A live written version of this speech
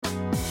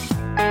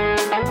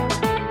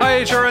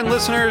HRN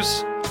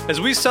listeners.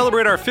 As we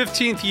celebrate our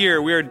 15th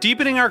year, we are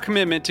deepening our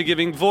commitment to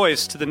giving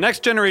voice to the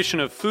next generation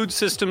of food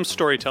systems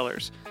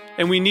storytellers,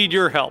 and we need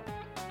your help.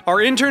 Our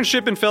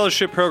internship and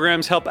fellowship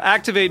programs help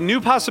activate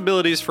new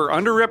possibilities for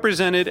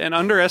underrepresented and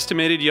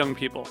underestimated young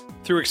people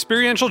through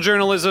experiential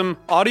journalism,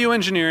 audio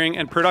engineering,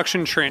 and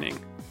production training.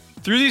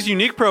 Through these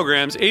unique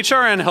programs,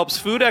 HRN helps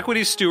food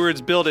equity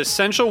stewards build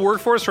essential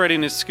workforce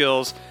readiness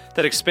skills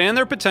that expand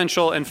their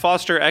potential and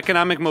foster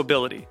economic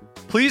mobility.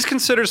 Please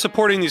consider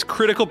supporting these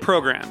critical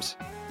programs.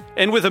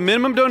 And with a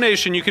minimum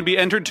donation, you can be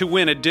entered to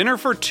win a dinner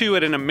for two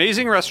at an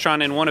amazing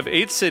restaurant in one of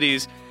 8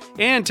 cities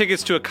and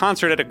tickets to a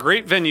concert at a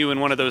great venue in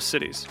one of those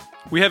cities.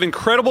 We have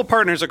incredible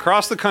partners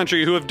across the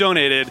country who have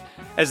donated,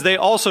 as they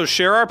also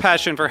share our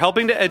passion for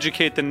helping to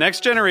educate the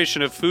next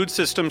generation of food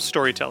systems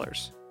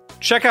storytellers.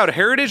 Check out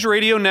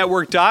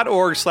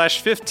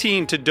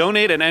heritageradionetwork.org/15 to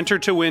donate and enter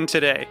to win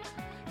today.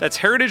 That's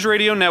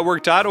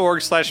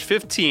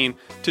heritageradionetwork.org/15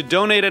 to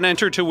donate and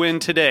enter to win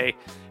today.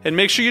 And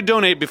make sure you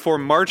donate before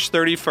March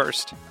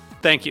 31st.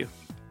 Thank you.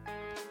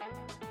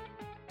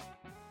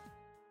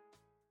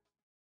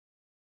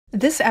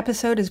 This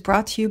episode is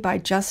brought to you by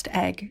Just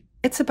Egg.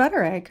 It's a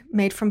butter egg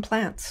made from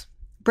plants.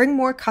 Bring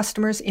more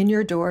customers in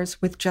your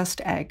doors with Just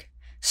Egg.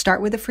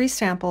 Start with a free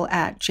sample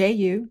at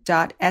ju.st/HRN.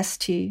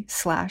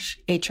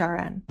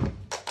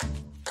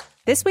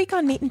 This week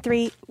on Meat and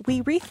Three,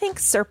 we rethink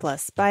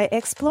surplus by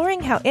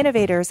exploring how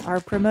innovators are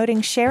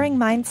promoting sharing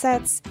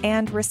mindsets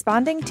and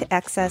responding to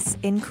excess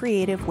in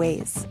creative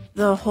ways.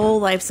 The whole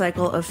life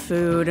cycle of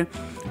food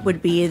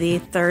would be the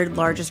 3rd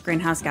largest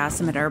greenhouse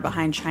gas emitter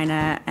behind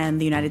China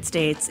and the United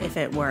States if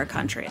it were a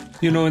country.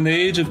 You know, in the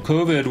age of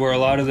COVID, where a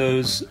lot of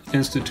those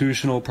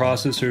institutional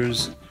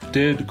processors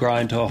did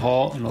grind to a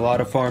halt and a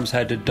lot of farms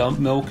had to dump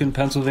milk in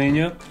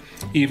Pennsylvania,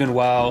 even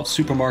while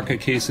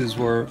supermarket cases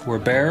were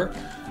bare,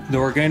 the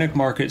organic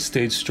market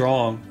stayed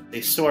strong.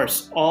 They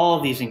source all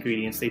of these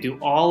ingredients, they do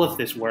all of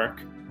this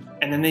work,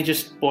 and then they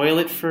just boil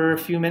it for a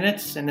few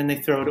minutes and then they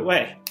throw it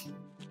away.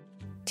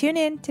 Tune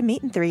in to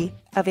Meat and Three,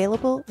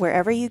 available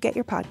wherever you get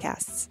your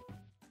podcasts.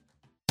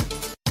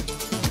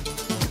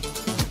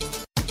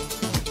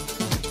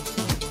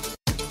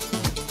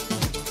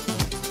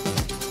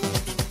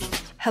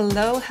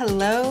 Hello,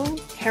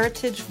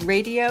 Heritage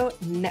Radio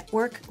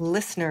Network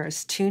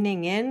listeners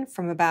tuning in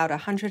from about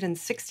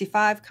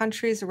 165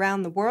 countries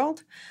around the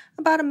world,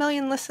 about 1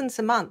 million listens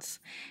a month.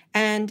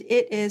 And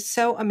it is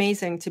so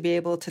amazing to be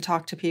able to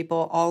talk to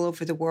people all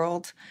over the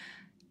world,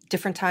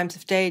 different times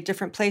of day,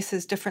 different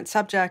places, different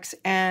subjects.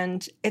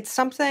 And it's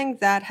something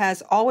that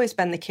has always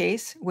been the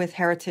case with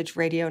Heritage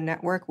Radio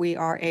Network. We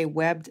are a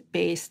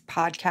web-based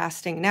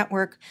podcasting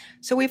network,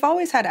 so we've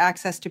always had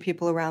access to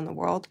people around the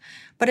world.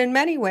 But in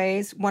many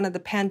ways, one of the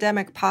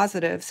pandemic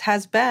positives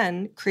has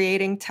been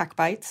creating Tech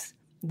Bites,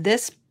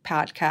 this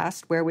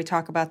podcast where we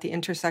talk about the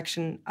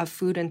intersection of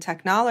food and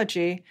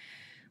technology.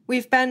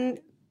 We've been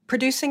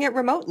producing it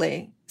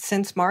remotely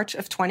since March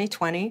of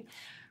 2020,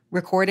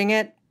 recording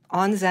it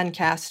on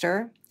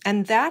Zencastr,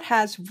 and that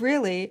has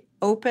really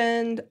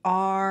opened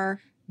our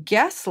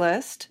guest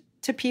list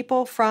to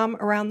people from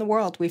around the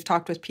world. We've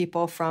talked with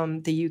people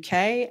from the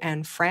UK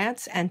and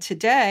France, and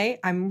today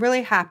I'm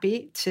really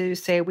happy to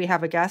say we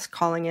have a guest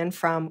calling in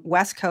from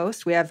West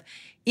Coast. We have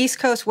East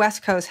Coast,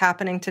 West Coast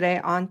happening today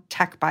on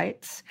Tech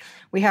Bites.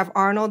 We have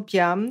Arnold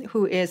Byum,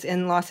 who is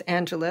in Los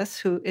Angeles,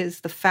 who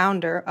is the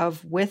founder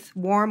of With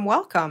Warm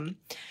Welcome.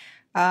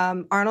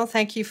 Arnold,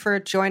 thank you for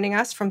joining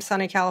us from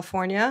sunny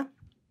California.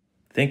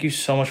 Thank you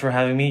so much for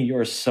having me. You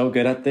are so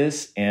good at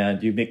this,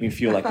 and you make me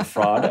feel like a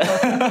fraud.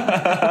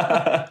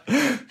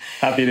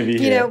 Happy to be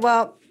here.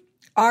 Well,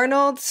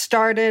 Arnold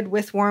started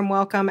With Warm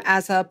Welcome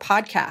as a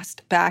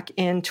podcast back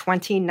in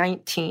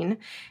 2019.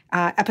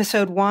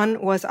 Episode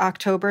 1 was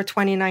October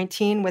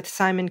 2019 with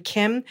Simon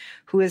Kim,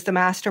 who is the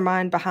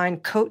mastermind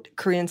behind Cote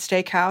Korean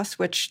Steakhouse,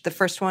 which the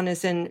first one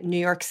is in New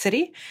York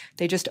City.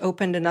 They just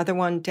opened another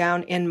one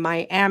down in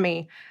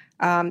Miami.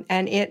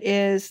 And it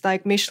is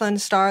like Michelin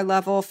star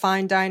level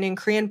fine dining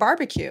Korean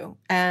barbecue.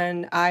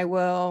 And I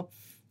will,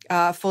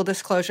 full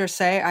disclosure,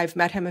 say I've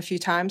met him a few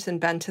times and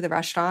been to the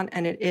restaurant,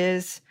 and it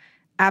is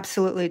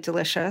absolutely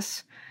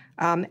delicious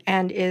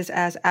and is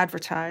as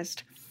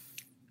advertised.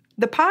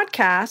 The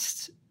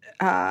podcast,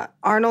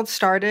 Arnold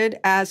started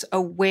as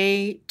a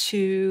way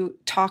to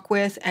talk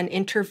with and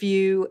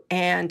interview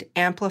and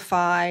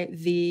amplify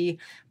the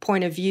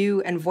point of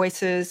view and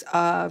voices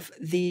of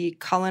the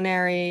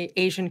culinary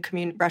Asian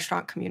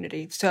restaurant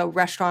community. So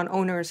restaurant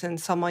owners and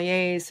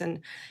sommeliers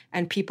and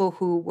people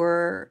who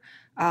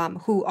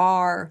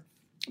are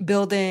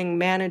building,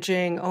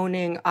 managing,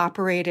 owning,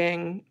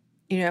 operating,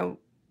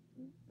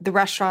 the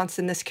restaurants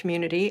in this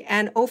community.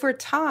 And over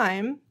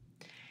time,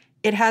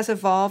 it has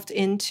evolved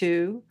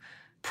into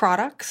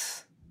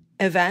products,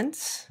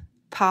 events,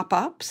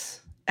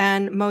 pop-ups,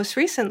 and most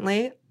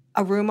recently,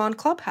 a room on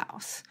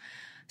Clubhouse.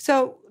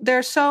 So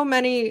there's so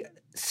many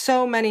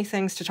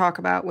things to talk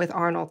about with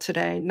Arnold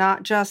today,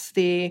 not just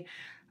the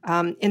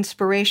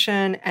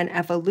inspiration and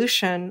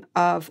evolution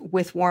of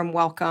With Warm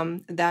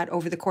Welcome, that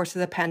over the course of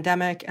the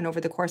pandemic and over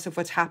the course of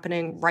what's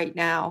happening right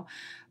now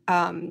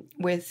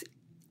with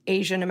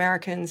Asian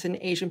Americans and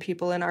Asian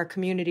people in our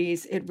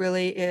communities, it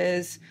really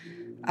is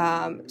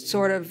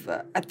sort of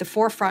at the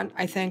forefront,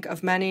 I think,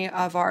 of many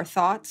of our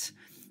thoughts.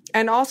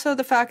 And also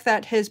the fact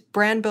that his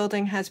brand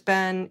building has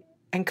been,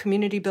 and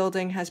community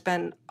building has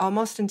been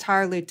almost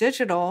entirely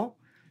digital,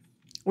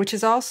 which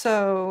is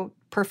also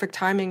perfect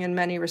timing in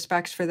many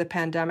respects for the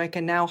pandemic,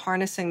 and now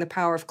harnessing the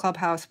power of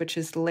Clubhouse, which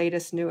is the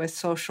latest, newest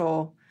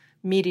social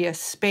media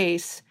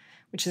space,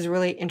 which is a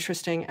really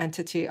interesting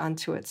entity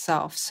unto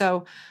itself.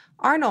 So,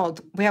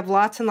 Arnold, we have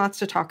lots and lots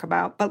to talk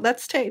about, but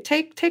let's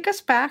take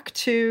us back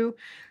to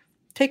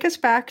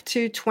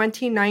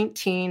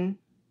 2019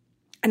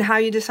 and how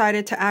you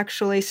decided to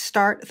actually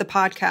start the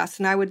podcast.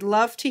 And I would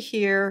love to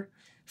hear,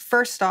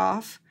 first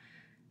off,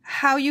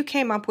 how you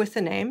came up with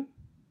the name,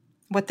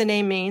 what the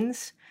name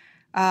means.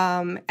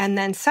 And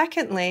then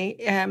secondly,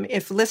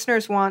 if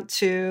listeners want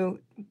to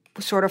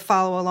sort of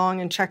follow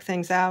along and check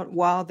things out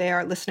while they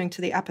are listening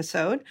to the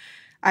episode,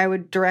 I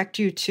would direct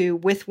you to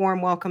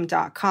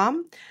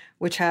withwarmwelcome.com,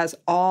 which has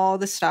all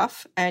the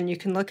stuff. And you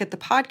can look at the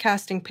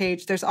podcasting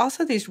page. There's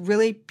also these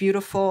really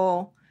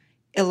beautiful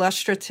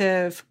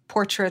illustrative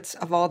portraits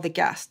of all the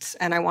guests.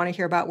 And I want to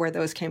hear about where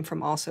those came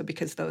from also,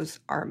 because those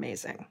are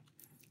amazing.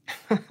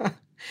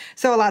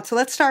 So a lot. So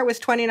let's start with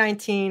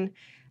 2019.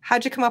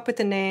 How'd you come up with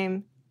the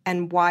name?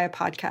 And why a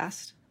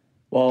podcast?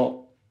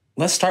 Well,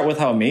 let's start with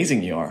how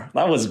amazing you are.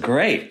 That was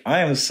great. I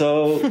am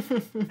so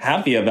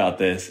happy about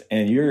this.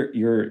 And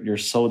you're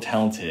so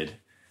talented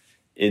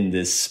in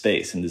this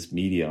space, in this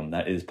medium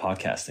that is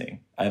podcasting.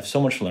 I have so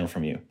much to learn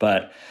from you.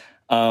 But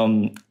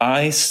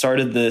I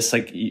started this,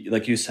 like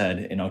you said,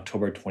 in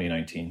October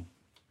 2019.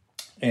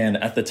 And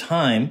at the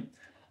time,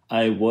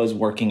 I was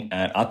working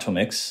at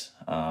Atomix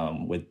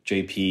with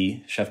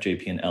Chef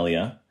JP and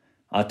Elia.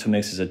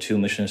 Atomix is a 2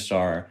 Michelin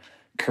star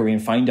Korean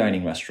fine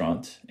dining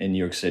restaurant in New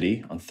York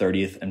City on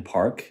 30th and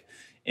Park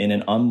in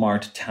an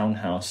unmarked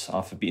townhouse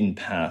off a beaten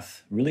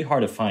path. Really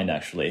hard to find,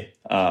 actually,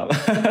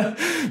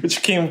 which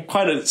became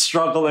quite a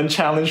struggle and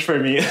challenge for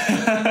me.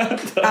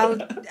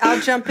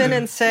 I'll jump in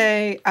and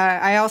say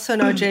I also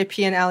know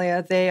JP and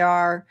Elia. They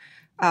are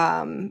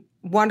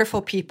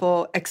wonderful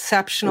people,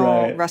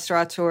 exceptional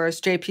restaurateurs.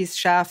 JP's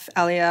chef,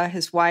 Elia,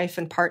 his wife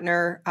and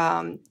partner,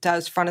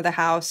 does front of the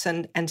house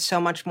and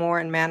so much more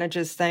and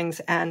manages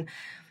things. And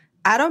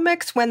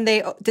Atomix,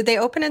 did they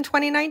open in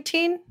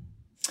 2019?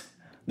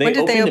 When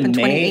did they open?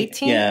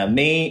 2018? Yeah,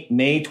 May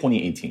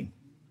 2018.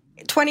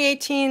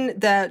 2018,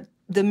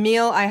 the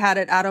meal I had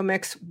at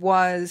Atomix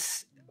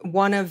was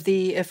one of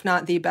the, if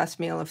not the best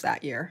meal of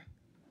that year.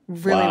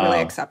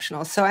 Really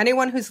exceptional. So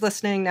anyone who's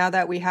listening, now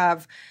that we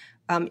have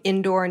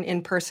indoor and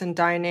in-person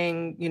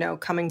dining,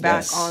 coming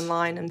back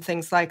online and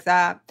things like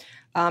that,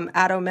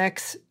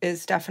 Atomix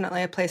is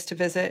definitely a place to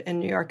visit in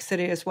New York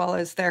City, as well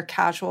as their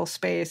casual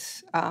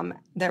space,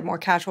 their more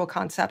casual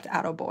concept,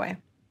 Attaboy.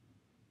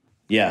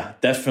 Yeah,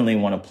 definitely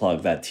want to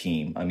plug that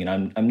team. I mean,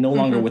 I'm no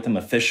longer with them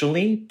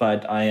officially,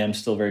 but I am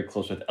still very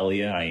close with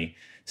Elia. I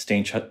stay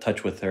in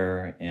touch with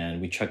her,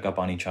 and we check up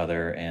on each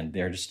other, and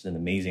they're just an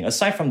amazing.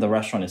 Aside from the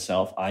restaurant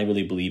itself, I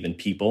really believe in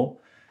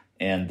people,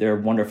 and they're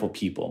wonderful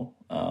people.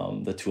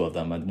 The two of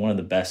them, one of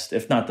the best,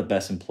 if not the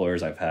best,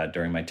 employers I've had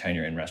during my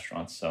tenure in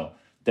restaurants. So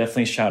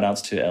definitely shout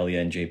outs to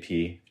Elia and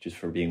JP just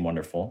for being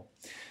wonderful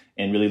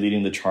and really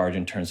leading the charge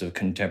in terms of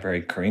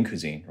contemporary Korean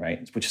cuisine,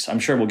 right? Which I'm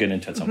sure we'll get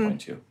into at some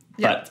point too.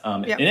 Yep.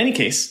 But in any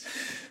case,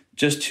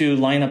 just to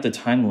line up the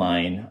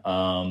timeline,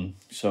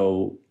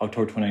 so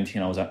October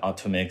 2019, I was at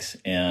Atomix,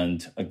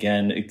 and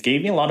again, it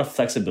gave me a lot of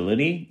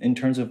flexibility in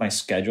terms of my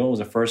schedule. It was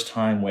the first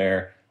time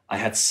where I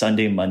had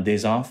Sunday,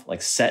 Mondays off,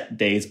 like set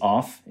days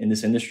off in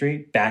this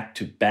industry, back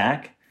to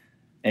back.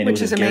 And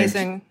which is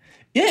amazing.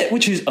 Yeah,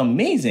 which is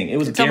amazing.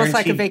 It's almost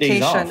like a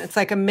vacation. It's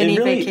like a mini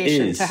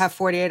vacation to have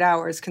 48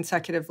 hours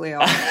consecutively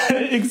off.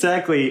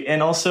 Exactly.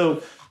 And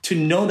also to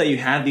know that you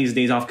have these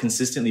days off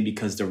consistently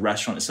because the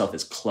restaurant itself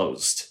is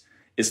closed.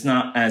 It's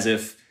not as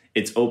if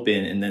it's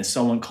open and then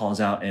someone calls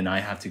out and I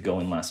have to go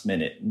in last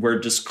minute. We're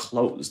just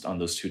closed on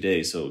those 2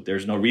 days. So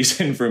there's no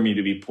reason for me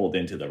to be pulled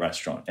into the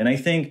restaurant. And I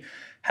think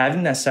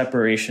having that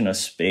separation of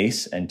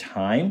space and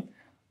time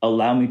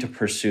allowed me to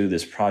pursue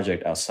this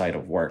project outside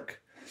of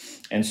work.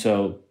 And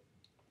so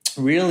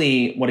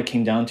really what it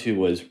came down to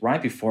was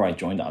right before I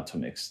joined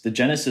Atomix, the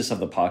genesis of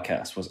the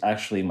podcast was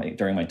actually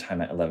during my time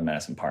at 11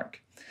 Madison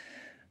Park.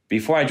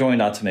 Before I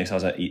joined Atomix, I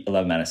was at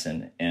 11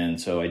 Madison. And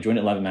so I joined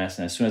 11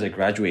 Madison as soon as I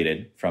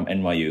graduated from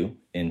NYU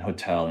in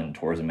hotel and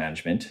tourism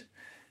management.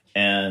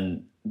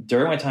 And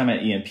during my time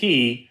at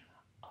EMP,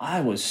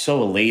 I was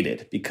so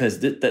elated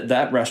because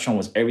that restaurant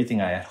was everything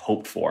I had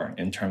hoped for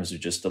in terms of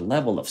just the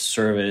level of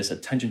service,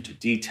 attention to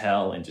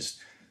detail, and just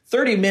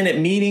 30-minute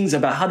meetings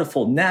about how to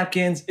fold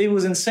napkins. It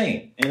was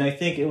insane. And I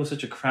think it was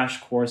such a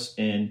crash course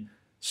in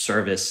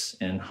service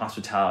and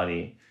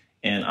hospitality.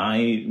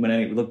 And when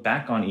I look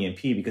back on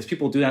EMP, because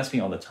people do ask me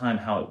all the time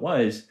how it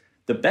was,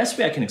 the best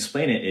way I can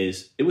explain it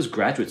is it was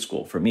graduate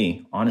school for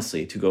me,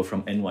 honestly, to go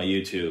from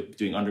NYU to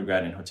doing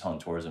undergrad in hotel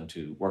and tourism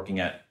to working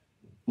at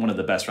one of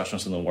the best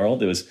restaurants in the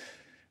world. It was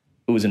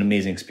an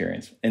amazing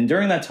experience. And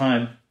during that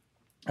time,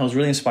 I was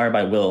really inspired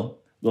by Will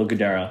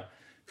Guidara,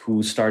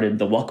 who started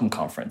the Welcome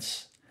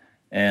Conference.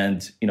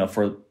 And,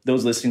 for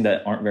those listening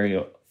that aren't very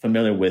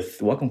familiar with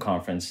the Welcome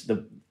Conference,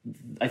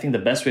 I think the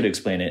best way to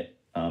explain it,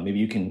 maybe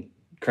you can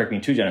correct me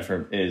too,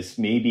 Jennifer, is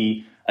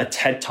maybe a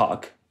TED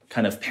Talk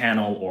kind of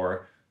panel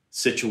or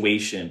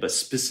situation, but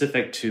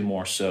specific to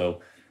more so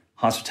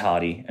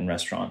hospitality and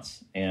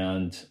restaurants.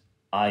 And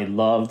I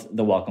loved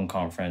the Welcome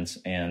Conference,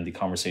 and the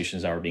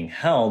conversations that were being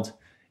held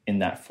in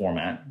that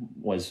format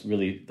was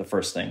really the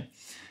first thing.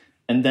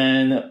 And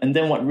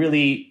then what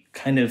really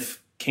kind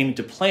of came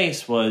into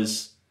place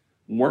was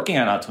working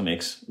at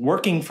Atomix,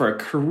 working for a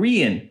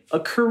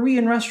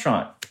Korean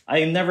restaurant.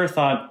 I never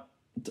thought,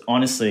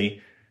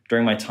 honestly,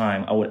 during my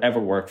time, I would ever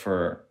work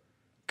for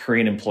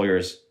Korean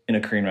employers in a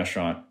Korean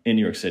restaurant in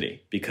New York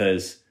City,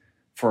 because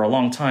for a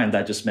long time,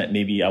 that just meant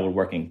maybe I would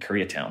work in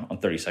Koreatown on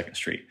 32nd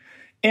Street.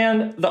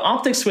 And the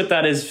optics with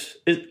that is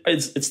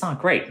it's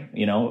not great.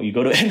 You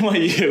go to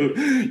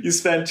NYU, you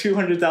spend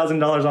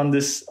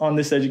 $200,000 on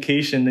this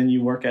education, then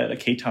you work at a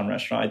K-Town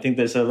restaurant. I think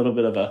there's a little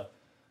bit of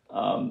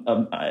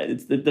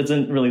it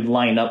doesn't really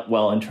line up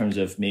well in terms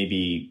of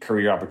maybe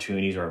career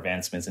opportunities or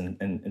advancements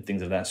and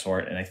things of that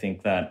sort. And I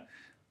think that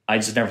I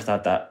just never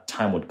thought that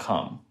time would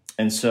come.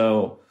 And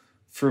so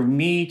for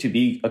me to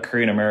be a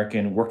Korean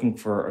American working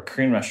for a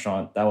Korean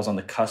restaurant that was on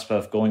the cusp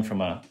of going from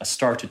a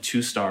star to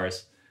 2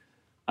 stars,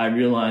 I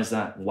realized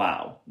that,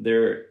 wow,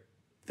 there's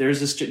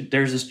this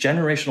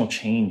generational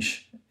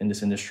change in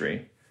this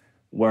industry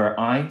where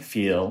I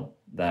feel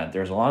that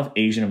there's a lot of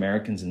Asian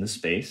Americans in this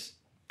space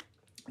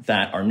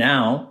that are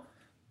now,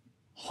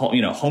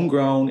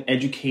 homegrown,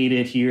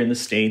 educated here in the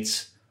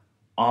States.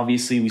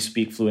 Obviously, we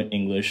speak fluent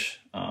English.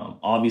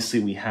 Obviously,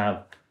 we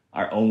have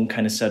our own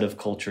kind of set of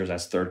cultures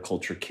as third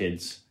culture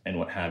kids and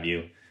what have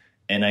you.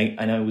 And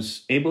I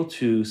was able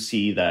to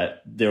see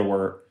that there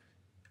were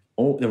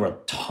a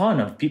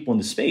ton of people in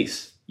the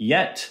space,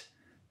 yet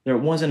there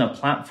wasn't a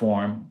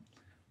platform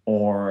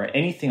or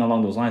anything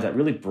along those lines that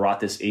really brought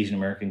this Asian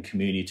American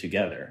community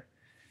together.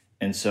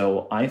 And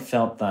so I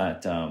felt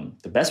that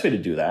the best way to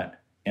do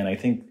that, and I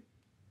think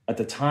at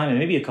the time, and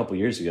maybe a couple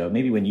years ago,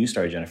 maybe when you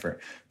started, Jennifer,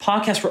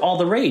 podcasts were all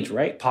the rage,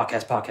 right?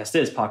 Podcast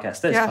this, yes.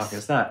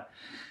 Podcast that.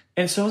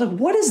 And so I was like,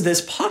 what is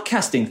this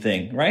podcasting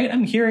thing, right?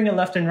 I'm hearing it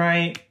left and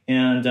right.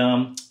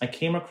 And I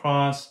came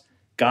across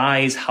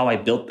Guys, How I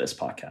Built This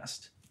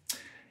podcast.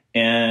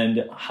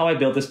 And How I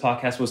Built This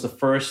podcast was the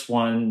first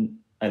one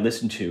I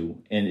listened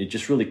to, and it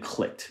just really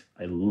clicked.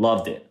 I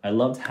loved it. I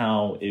loved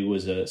how it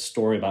was a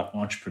story about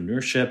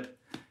entrepreneurship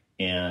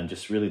and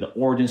just really the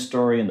origin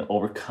story and the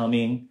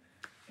overcoming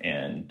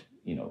and,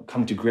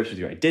 coming to grips with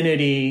your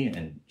identity,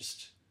 and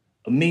just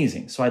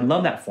amazing. So I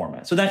love that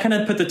format. So that kind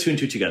of put the 2 and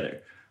 2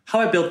 together. How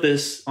I Built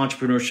This,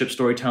 entrepreneurship,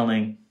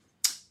 storytelling,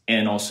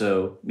 and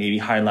also maybe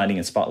highlighting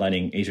and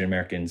spotlighting Asian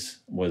Americans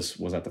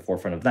was at the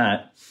forefront of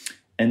that.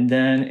 And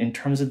then in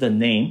terms of the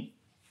name,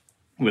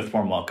 With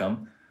Warm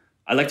Welcome,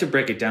 I like to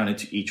break it down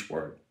into each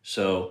word.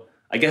 So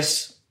I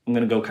guess I'm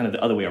going to go kind of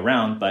the other way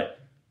around, but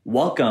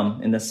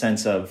welcome in the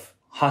sense of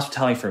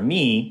hospitality for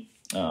me.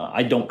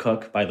 I don't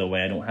cook, by the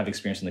way. I don't have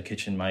experience in the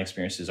kitchen. My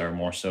experiences are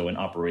more so in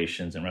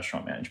operations and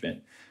restaurant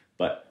management.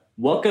 But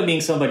welcoming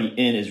somebody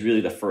in is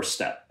really the first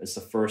step. It's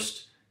the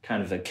first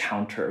kind of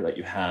encounter that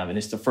you have, and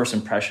it's the first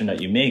impression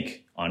that you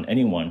make on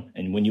anyone.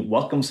 And when you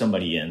welcome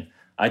somebody in,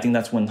 I think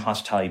that's when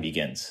hospitality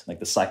begins, like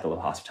the cycle of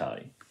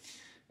hospitality.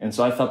 And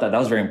so I felt that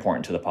was very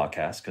important to the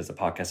podcast, because the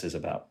podcast is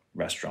about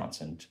restaurants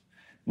and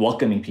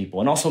welcoming people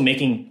and also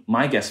making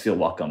my guests feel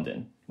welcomed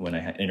in when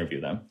I interview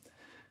them.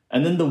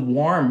 And then the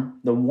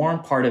warm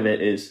part of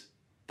it is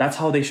that's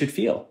how they should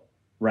feel,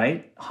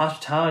 right?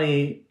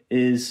 Hospitality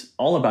is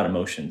all about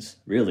emotions,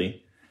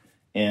 really.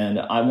 And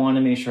I want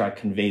to make sure I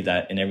convey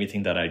that in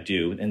everything that I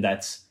do. And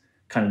that's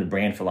kind of the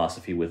brand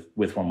philosophy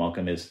with Warm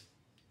Welcome is,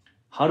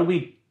 how do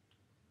we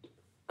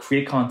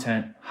create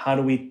content? How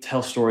do we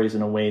tell stories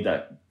in a way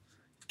that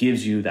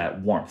gives you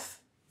that warmth?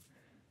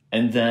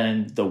 And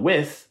then the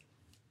with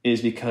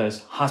is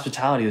because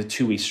hospitality is a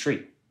 2-way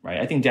street, right?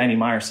 I think Danny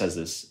Meyer says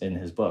this in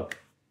his book,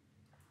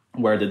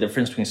 where the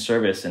difference between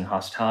service and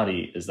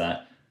hospitality is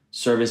that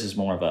service is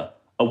more of a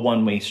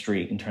one-way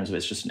street in terms of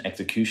it's just an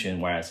execution,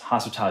 whereas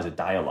hospitality is a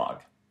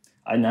dialogue.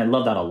 And I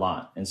love that a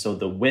lot. And so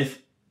the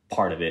with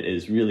part of it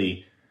is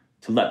really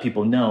to let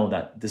people know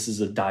that this is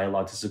a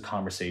dialogue, this is a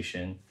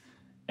conversation.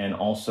 And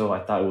also I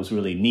thought it was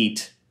really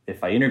neat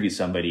if I interview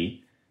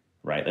somebody,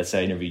 right? Let's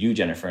say I interviewed you,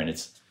 Jennifer, and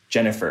it's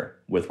Jennifer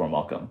with Warm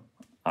Welcome.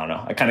 I don't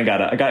know. I kind of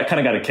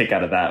got a kick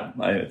out of that.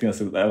 I think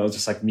that was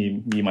just like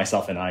me,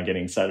 myself, and I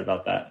getting excited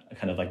about that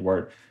kind of like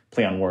word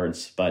play on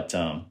words. But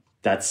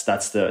that's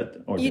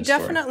the origin You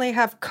definitely story.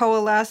 have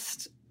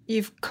coalesced.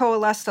 You've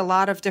coalesced a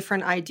lot of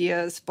different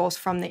ideas, both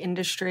from the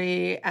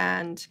industry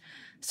and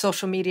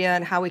social media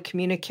and how we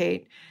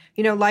communicate.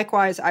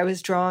 Likewise, I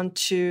was drawn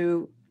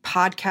to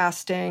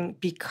podcasting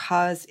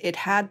because it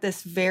had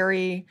this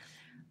very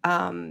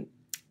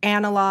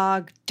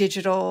analog,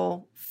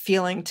 digital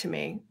feeling to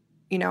me.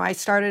 You know, I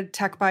started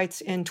Tech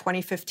Bites in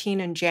 2015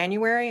 in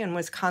January and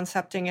was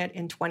concepting it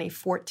in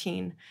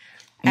 2014.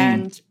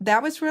 And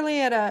that was really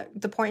at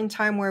the point in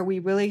time where we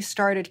really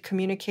started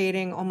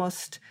communicating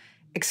almost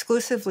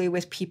exclusively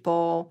with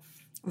people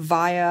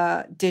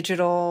via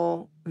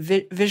digital,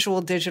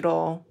 visual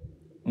digital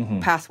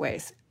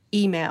pathways,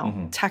 email,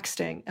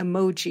 texting,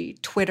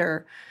 emoji,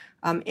 Twitter,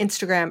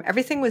 Instagram.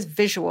 Everything was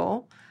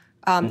visual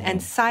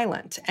and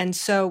silent. And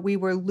so we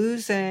were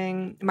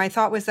losing, my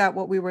thought was that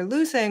what we were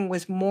losing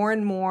was more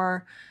and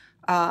more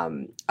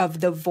of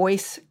the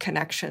voice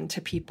connection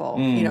to people,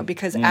 you know,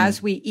 because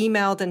as we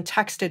emailed and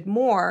texted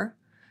more,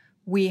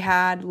 we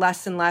had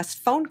less and less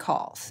phone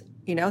calls.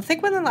 You know,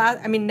 think when the last,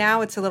 I mean,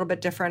 now it's a little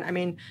bit different. I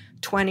mean,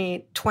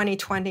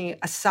 2020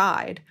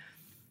 aside,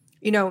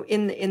 you know,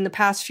 in the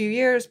past few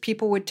years,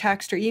 people would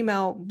text or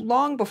email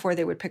long before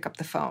they would pick up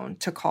the phone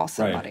to call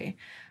somebody.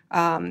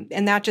 Right.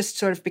 And that just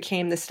sort of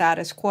became the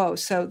status quo.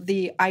 So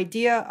the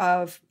idea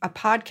of a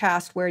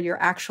podcast where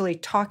you're actually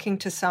talking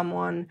to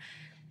someone,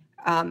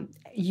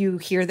 you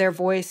hear their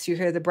voice, you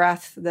hear the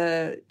breath,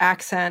 the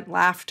accent,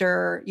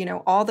 laughter, you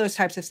know, all those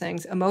types of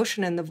things,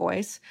 emotion in the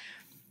voice.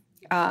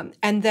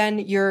 And then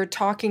you're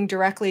talking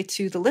directly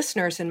to the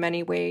listeners in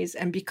many ways.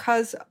 And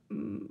because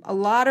a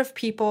lot of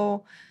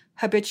people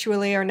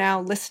habitually are now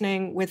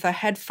listening with a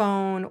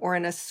headphone or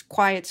in a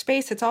quiet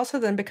space, it's also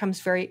then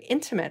becomes very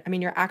intimate. I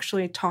mean, you're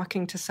actually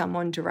talking to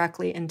someone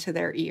directly into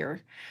their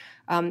ear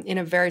in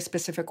a very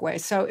specific way.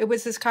 So it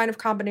was this kind of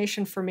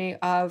combination for me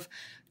of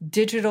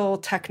digital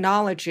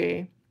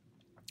technology,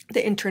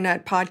 the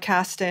internet,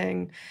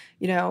 podcasting,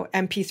 you know,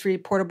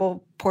 MP3,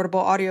 portable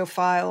audio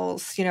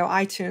files, you know,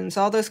 iTunes,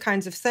 all those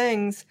kinds of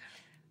things,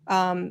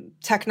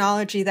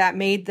 technology that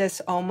made this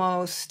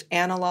almost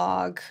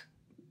analog,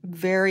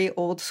 very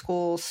old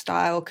school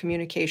style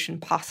communication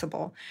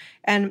possible.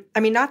 And I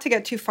mean, not to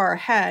get too far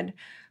ahead,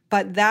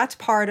 but that's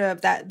part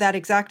of that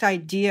exact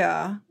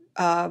idea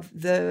of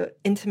the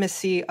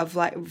intimacy of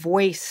like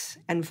voice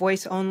and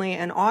voice only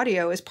and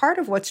audio is part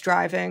of what's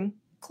driving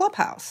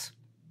Clubhouse.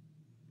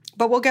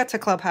 But we'll get to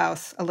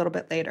Clubhouse a little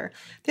bit later.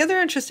 The other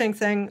interesting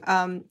thing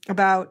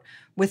about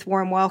with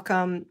Warm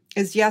Welcome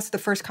is, yes, the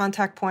first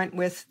contact point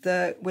with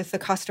the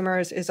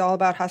customers is all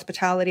about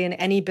hospitality in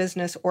any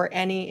business or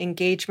any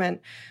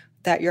engagement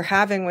that you're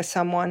having with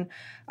someone.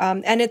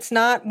 And it's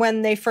not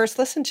when they first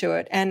listen to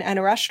it. And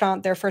a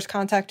restaurant, their first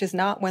contact is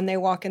not when they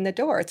walk in the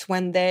door. It's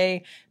when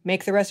they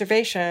make the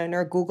reservation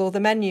or Google the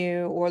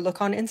menu or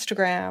look on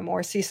Instagram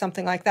or see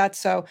something like that.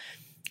 So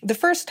the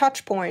first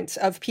touch points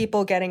of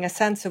people getting a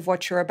sense of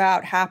what you're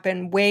about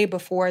happen way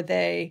before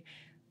they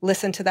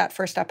listen to that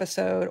first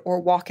episode or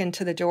walk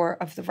into the door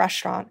of the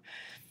restaurant.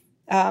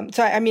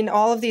 So, I mean,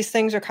 all of these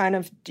things are kind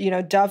of, you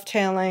know,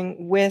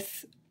 dovetailing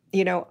with,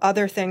 you know,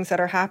 other things that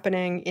are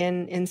happening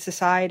in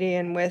society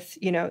and with,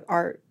 you know,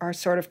 our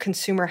sort of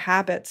consumer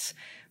habits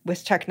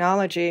with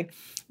technology.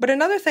 But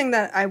another thing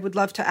that I would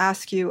love to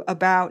ask you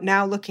about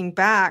now looking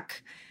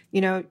back,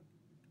 you know,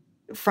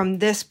 from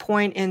this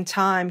point in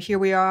time, here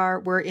we are,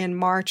 we're in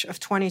March of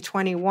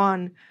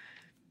 2021.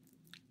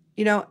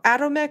 You know,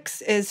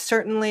 Atomix is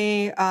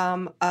certainly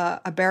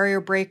a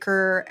barrier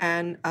breaker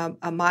and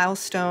a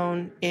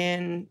milestone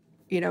in,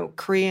 you know,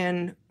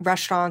 Korean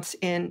restaurants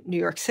in New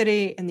York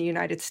City, in the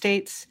United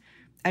States.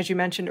 As you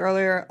mentioned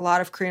earlier, a lot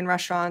of Korean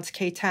restaurants,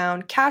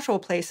 K-Town, casual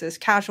places,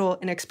 casual,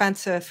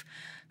 inexpensive,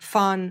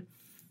 fun.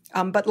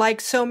 But like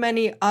so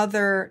many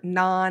other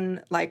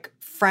like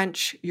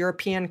French,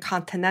 European,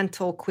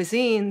 continental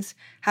cuisines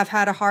have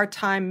had a hard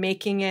time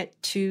making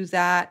it to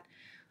that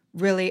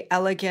really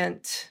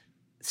elegant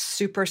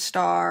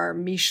superstar,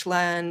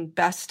 Michelin,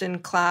 best in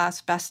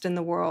class, best in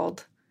the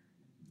world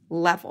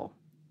level,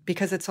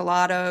 because it's a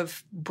lot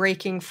of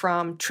breaking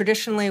from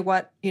traditionally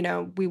what, you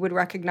know, we would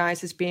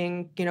recognize as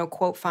being, you know,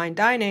 quote, fine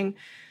dining,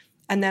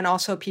 and then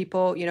also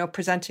people, you know,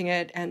 presenting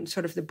it and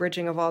sort of the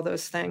bridging of all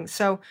those things.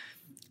 So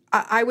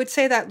I would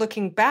say that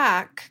looking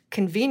back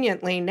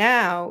conveniently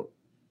now,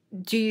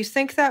 do you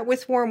think that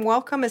with Warm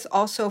Welcome is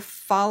also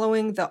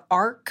following the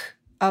arc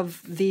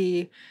of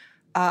the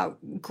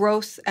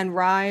growth and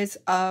rise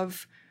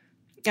of,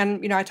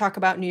 and, you know, I talk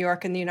about New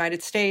York and the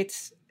United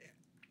States,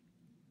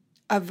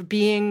 of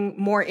being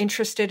more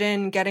interested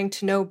in getting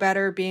to know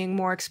better, being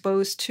more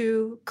exposed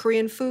to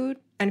Korean food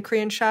and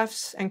Korean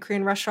chefs and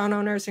Korean restaurant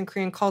owners and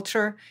Korean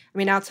culture? I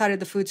mean, outside of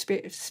the food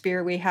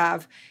sphere, we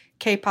have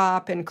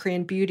K-pop and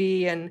Korean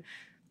beauty and,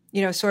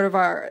 you know, sort of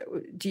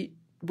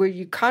were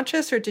you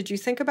conscious or did you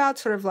think about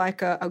sort of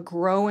like a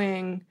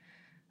growing,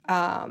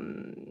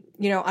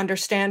 you know,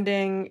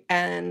 understanding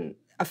and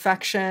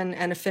affection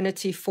and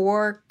affinity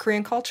for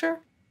Korean culture?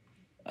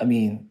 I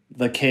mean,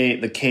 the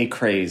K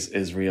craze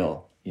is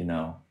real, you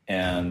know,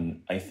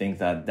 and I think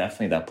that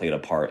definitely that played a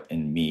part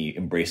in me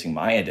embracing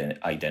my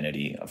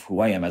identity of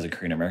who I am as a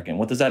Korean American.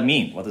 What does that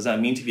mean? What does that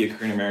mean to be a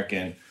Korean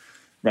American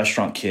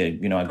restaurant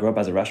kid? You know, I grew up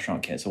as a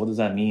restaurant kid. So what does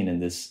that mean in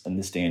this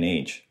day and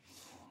age?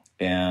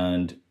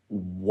 And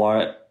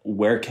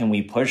where can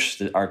we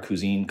push our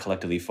cuisine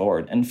collectively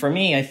forward? And for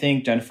me, I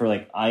think, Jennifer,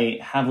 like I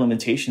have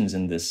limitations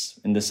in the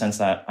sense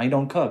that I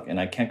don't cook and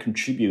I can't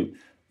contribute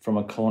from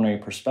a culinary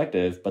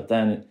perspective. But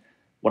then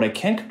what I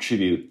can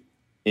contribute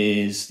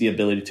is the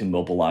ability to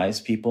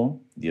mobilize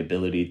people, the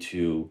ability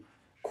to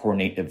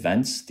coordinate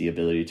events, the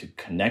ability to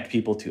connect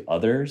people to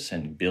others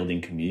and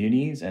building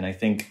communities. And I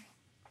think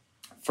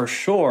for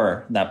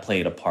sure that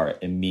played a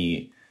part in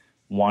me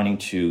wanting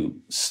to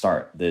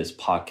start this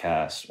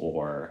podcast.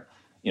 Or,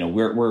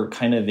 we're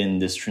kind of in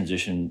this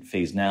transition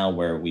phase now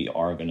where we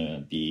are going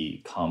to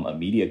become a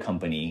media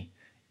company.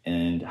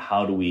 And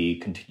how do we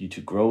continue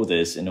to grow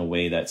this in a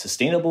way that's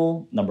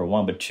sustainable, number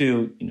one, but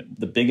two,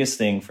 the biggest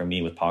thing for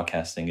me with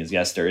podcasting is,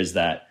 yes, there is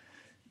that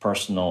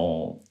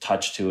personal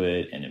touch to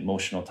it and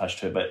emotional touch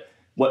to it. But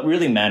what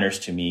really matters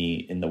to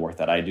me in the work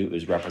that I do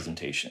is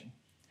representation.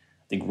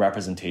 I think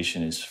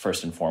representation is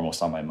first and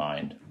foremost on my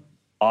mind.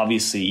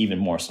 Obviously, even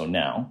more so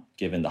now,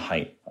 given the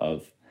height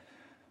of,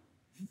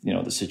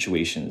 the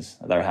situations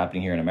that are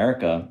happening here in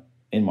America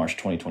in March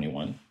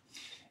 2021.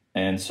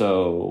 And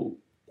so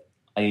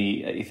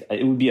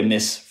it would be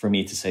amiss for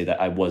me to say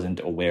that I wasn't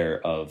aware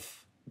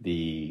of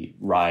the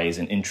rise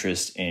and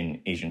interest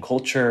in Asian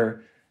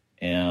culture.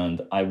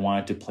 And I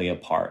wanted to play a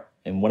part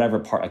in whatever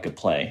part I could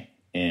play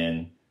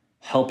in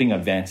helping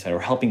advance that,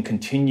 or helping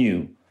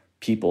continue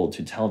people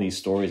to tell these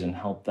stories and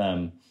help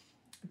them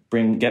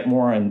get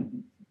more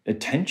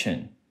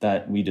attention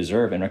that we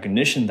deserve and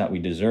recognition that we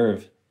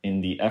deserve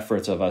in the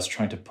efforts of us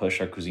trying to push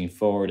our cuisine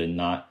forward, and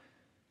not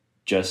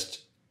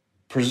just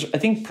I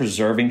think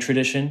preserving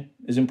tradition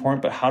is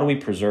important, but how do we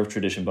preserve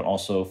tradition but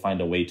also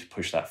find a way to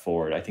push that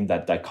forward? I think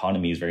that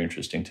dichotomy is very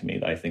interesting to me,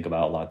 that I think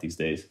about a lot these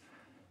days.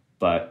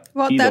 But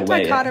that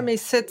dichotomy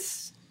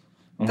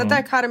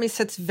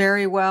sits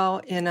very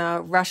well in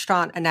a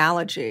restaurant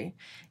analogy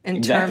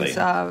in terms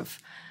of,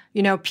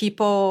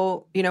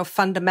 people,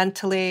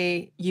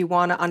 fundamentally you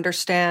want to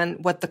understand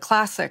what the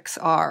classics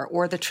are,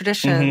 or the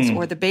traditions,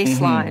 or the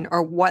baseline,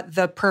 or what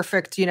the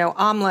perfect,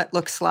 omelet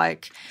looks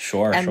like.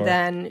 Sure. And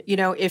then,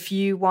 if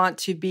you want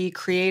to be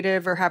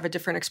creative or have a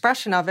different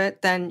expression of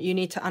it, then you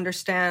need to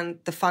understand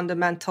the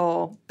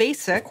fundamental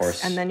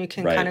basics, and then you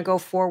can kind of go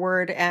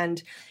forward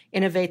and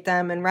innovate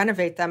them and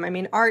renovate them. I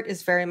mean, art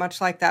is very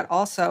much like that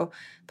also.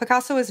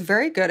 Picasso is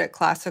very good at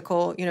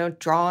classical,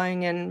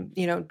 drawing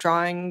and,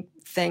 drawing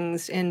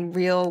things in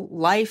real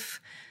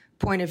life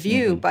point of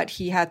view, but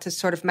he had to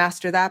sort of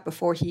master that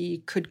before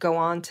he could go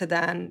on to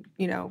then,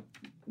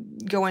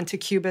 go into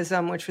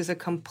Cubism, which was a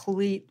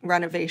complete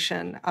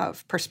renovation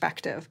of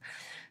perspective.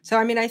 So,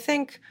 I mean, I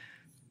think,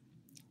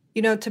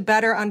 to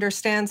better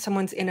understand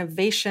someone's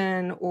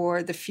innovation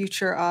or the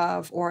future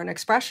of, or an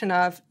expression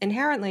of,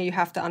 inherently you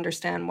have to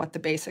understand what the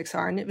basics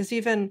are. And it was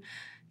even,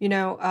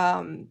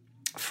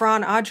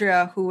 Fran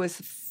Adria, who was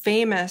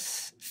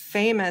famous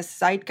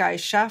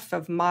zeitgeist chef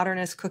of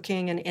modernist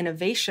cooking and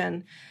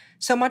innovation.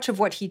 So much of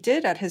what he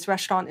did at his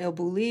restaurant Il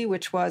Bulli,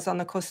 which was on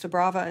the Costa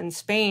Brava in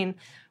Spain,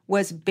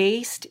 was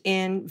based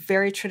in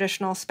very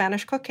traditional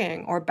Spanish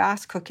cooking or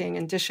Basque cooking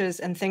and dishes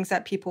and things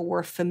that people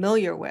were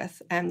familiar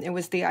with. And it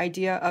was the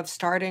idea of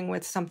starting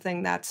with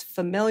something that's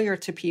familiar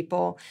to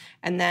people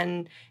and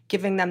then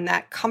giving them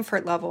that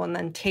comfort level and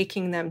then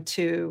taking them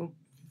to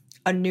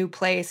a new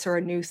place or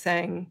a new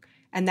thing.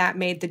 And that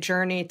made the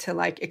journey to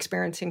like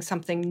experiencing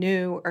something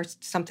new or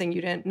something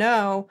you didn't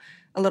know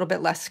a little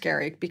bit less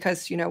scary,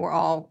 because, we're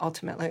all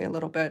ultimately a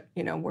little bit,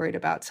 worried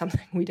about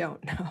something we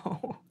don't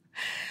know.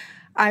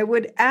 I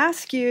would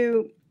ask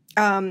you,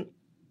 a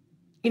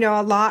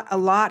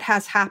lot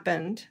has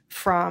happened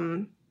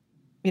from,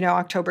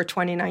 October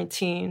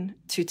 2019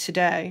 to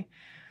today.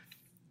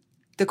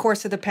 The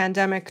course of the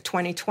pandemic,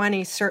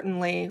 2020,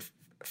 certainly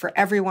for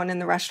everyone in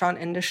the restaurant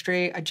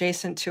industry,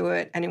 adjacent to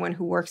it, anyone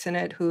who works in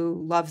it,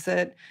 who loves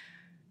it,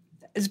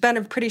 it's been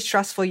a pretty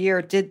stressful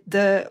year. Did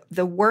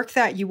the work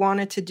that you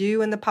wanted to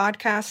do in the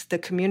podcast, the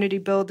community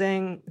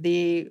building,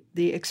 the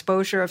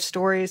exposure of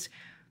stories,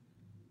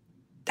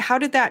 how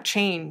did that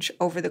change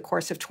over the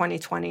course of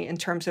 2020 in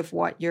terms of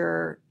what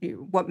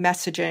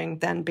messaging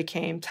then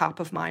became top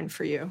of mind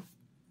for you?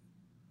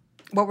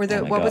 What were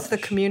the what was the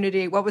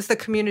community? What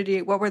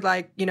were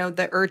like,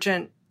 the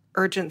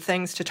urgent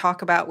things to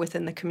talk about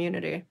within the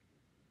community?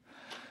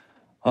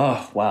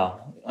 Oh,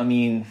 wow. I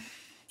mean,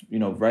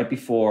 right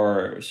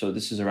before, so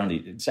this is around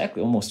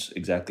almost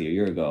exactly a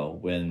year ago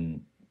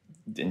when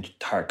the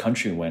entire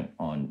country went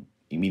on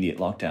immediate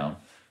lockdown.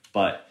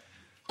 But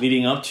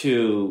leading up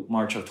to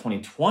March of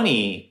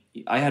 2020,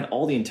 I had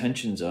all the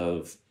intentions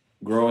of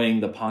growing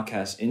the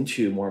podcast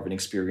into more of an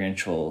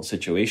experiential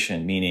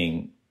situation,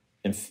 meaning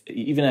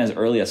even as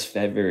early as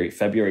February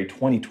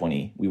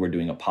 2020, we were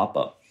doing a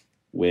pop-up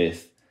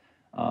with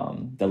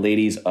the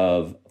ladies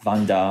of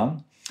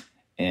Vanda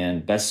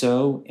and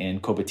Besso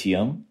and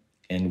Kopitiam.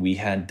 And we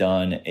had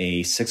done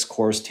a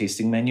 6-course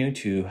tasting menu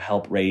to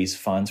help raise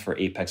funds for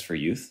Apex for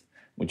Youth,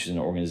 which is an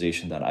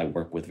organization that I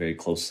work with very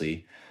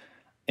closely.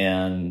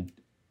 And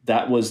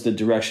that was the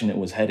direction it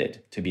was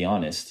headed, to be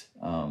honest,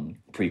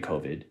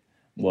 pre-COVID,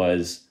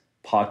 was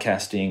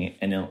podcasting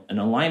and in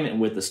alignment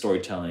with the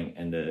storytelling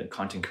and the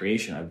content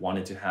creation, I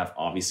wanted to have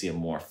obviously a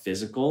more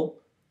physical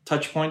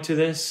touch point to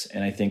this.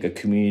 And I think a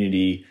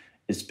community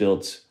is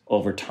built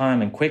over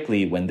time and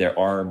quickly when there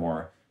are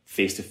more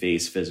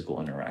face-to-face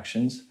physical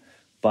interactions.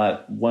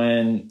 But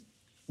when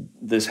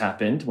this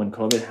happened, when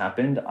COVID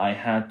happened, I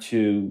had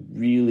to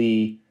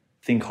really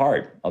think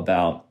hard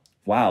about,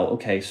 wow,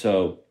 okay,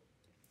 so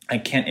I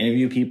can't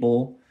interview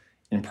people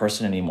in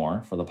person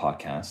anymore for the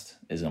podcast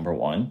is number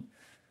one.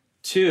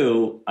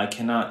 Two, I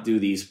cannot do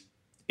these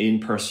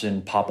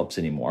in-person pop-ups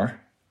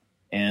anymore.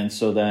 And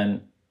so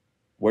then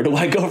where do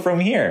I go from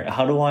here?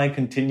 How do I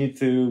continue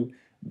to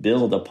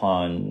build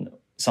upon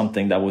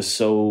something that was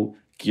so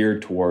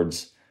geared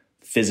towards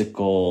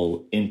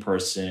physical,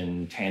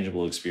 in-person,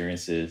 tangible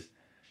experiences?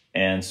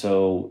 And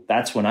so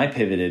that's when I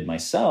pivoted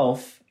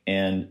myself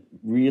and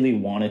really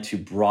wanted to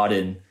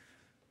broaden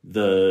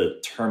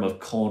the term of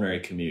culinary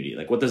community.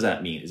 Like, what does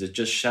that mean? Is it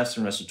just chefs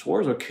and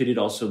restaurateurs, or could it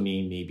also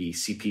mean maybe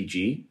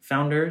CPG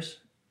founders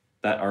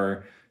that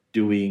are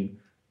doing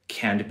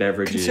canned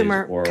beverages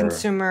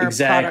consumer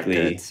exactly. product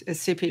goods is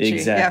CPG.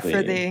 Exactly.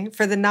 Yeah,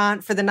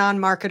 for the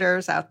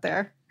non-marketers out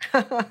there.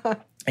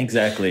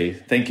 Exactly.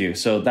 Thank you.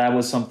 So that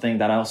was something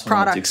that I also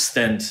wanted to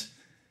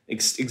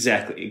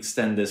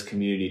extend this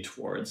community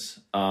towards.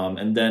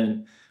 And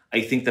then I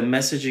think the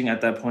messaging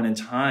at that point in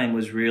time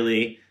was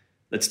really,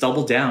 let's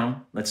double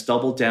down. Let's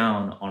double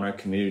down on our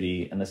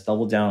community and let's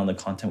double down on the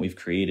content we've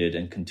created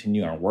and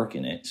continue our work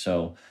in it.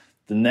 So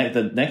the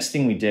next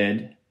thing we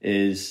did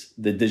is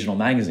the digital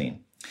magazine.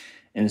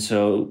 And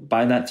so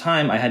by that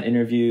time, I had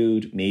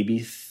interviewed maybe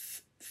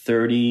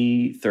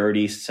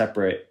 30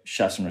 separate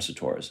chefs and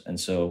restaurateurs. And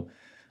so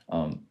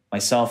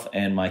myself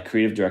and my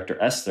creative director,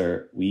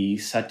 Esther, we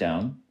sat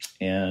down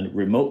and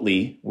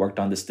remotely worked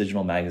on this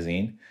digital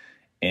magazine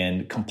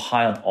and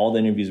compiled all the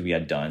interviews we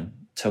had done,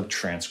 took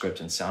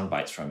transcripts and sound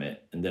bites from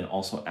it, and then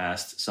also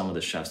asked some of the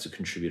chefs to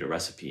contribute a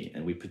recipe.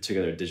 And we put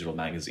together a digital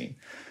magazine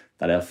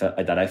that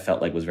I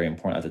felt like was very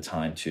important at the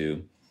time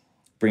to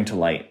bring to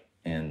light.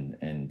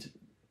 And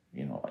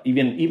you know,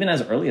 even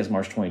as early as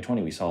March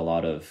 2020, we saw a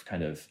lot of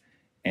kind of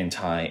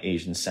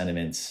anti-Asian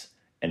sentiments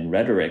and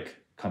rhetoric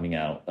coming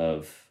out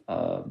of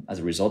as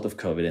a result of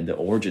COVID and the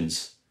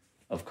origins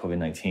of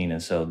COVID-19.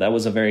 And so that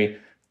was a very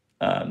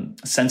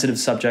sensitive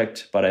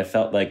subject, but I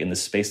felt like in the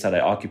space that I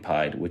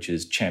occupied, which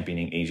is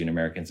championing Asian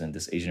Americans and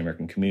this Asian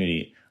American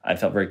community, I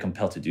felt very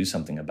compelled to do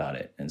something about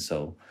it. And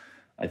so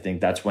I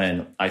think that's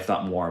when I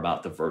thought more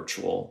about the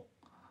virtual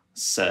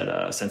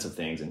sense of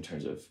things in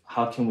terms of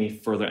how can we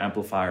further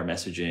amplify our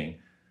messaging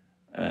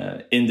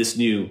in this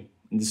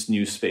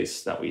new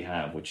space that we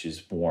have, which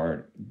is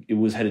it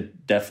was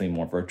headed definitely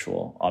more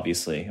virtual,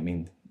 obviously. I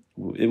mean,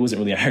 it wasn't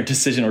really our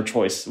decision or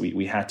choice.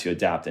 We had to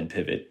adapt and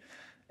pivot.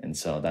 And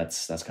so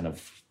that's kind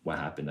of what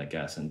happened, I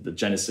guess. And the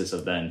genesis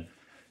of then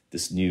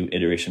this new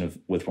iteration of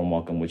With Warm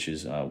Welcome, which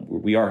is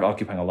we are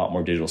occupying a lot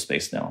more digital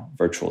space now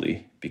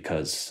virtually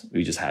because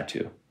we just had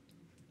to.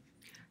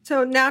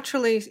 So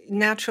naturally,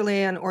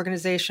 an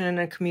organization and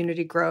a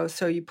community grows.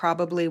 So you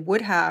probably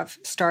would have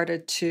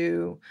started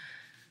to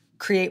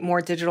create more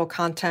digital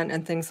content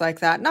and things like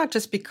that, not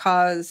just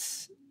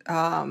because,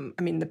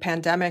 the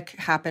pandemic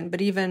happened,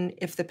 but even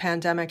if the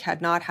pandemic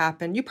had not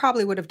happened, you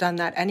probably would have done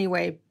that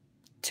anyway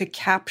to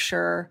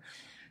capture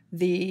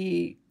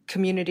the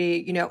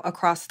community,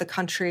 across the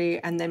country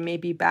and then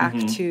maybe back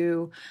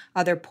to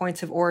other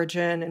points of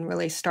origin and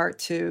really start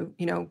to,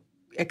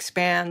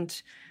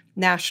 expand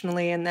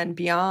nationally and then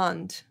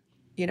beyond,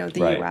 the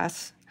right.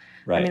 U.S.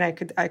 Right. I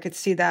mean, I could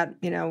see that,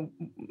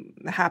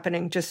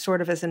 happening just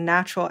sort of as a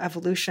natural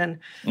evolution.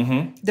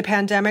 Mm-hmm. The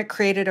pandemic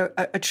created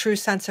a true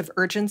sense of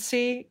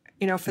urgency,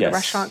 for the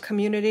restaurant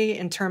community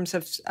in terms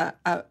of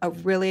a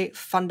really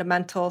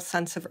fundamental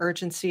sense of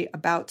urgency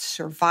about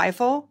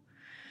survival.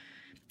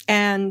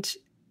 And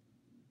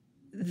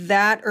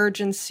that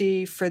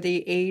urgency for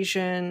the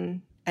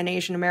Asian and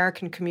Asian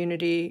American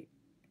community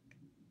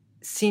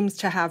seems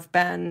to have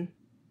been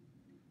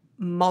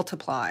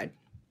multiplied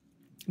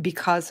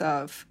because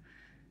of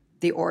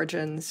the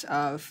origins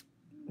of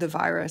the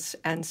virus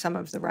and some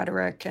of the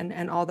rhetoric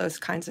and all those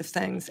kinds of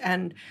things.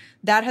 And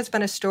that has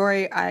been a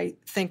story I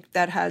think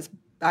that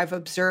I've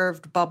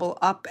observed bubble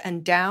up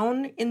and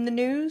down in the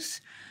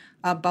news,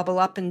 bubble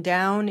up and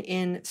down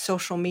in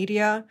social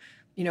media.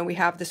 We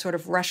have the sort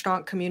of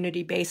restaurant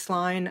community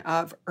baseline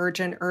of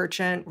urgent,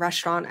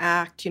 restaurant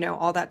act,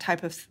 all that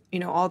type of,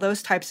 all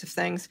those types of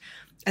things.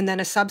 And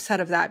then a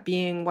subset of that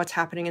being what's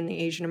happening in the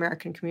Asian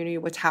American community,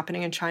 what's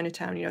happening in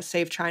Chinatown,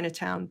 Save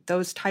Chinatown,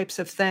 those types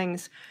of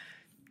things.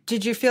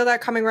 Did you feel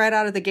that coming right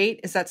out of the gate?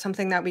 Is that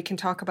something that we can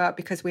talk about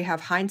because we have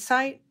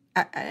hindsight?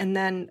 And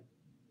then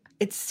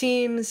it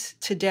seems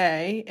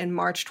today in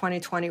March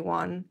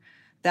 2021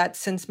 that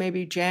since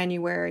maybe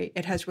January,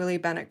 it has really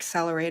been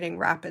accelerating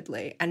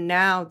rapidly. And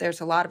now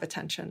there's a lot of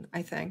attention,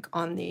 I think,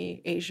 on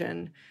the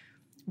Asian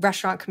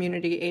restaurant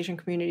community, Asian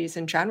communities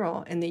in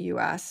general in the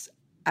U.S.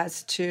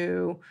 as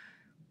to,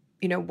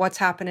 what's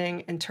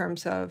happening in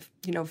terms of,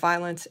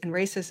 violence and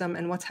racism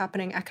and what's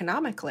happening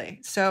economically.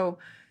 So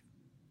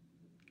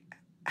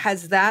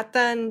has that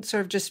then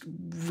sort of just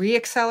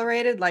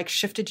reaccelerated, like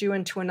shifted you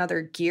into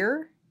another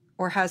gear?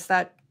 Or has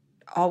that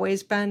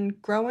always been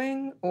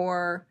growing?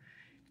 Or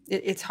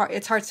it's hard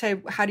to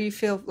say. How do you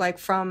feel like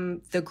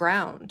from the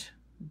ground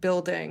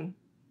building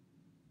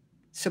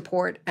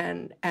support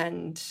and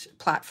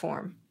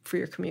platform for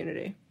your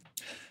community?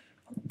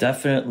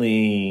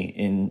 Definitely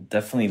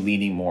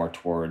leaning more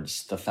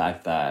towards the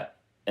fact that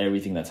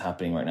everything that's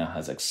happening right now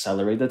has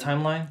accelerated the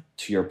timeline.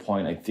 To your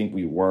point, I think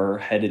we were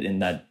headed in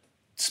that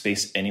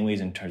space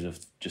anyways in terms of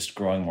just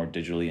growing more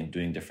digitally and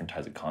doing different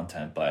types of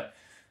content, but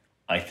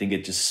I think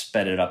it just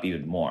sped it up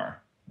even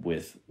more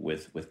with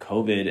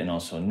COVID. And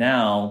also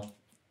now,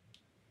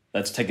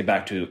 let's take it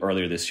back to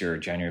earlier this year,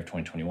 January of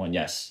 2021.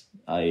 Yes,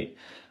 I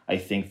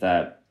think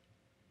that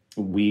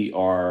we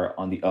are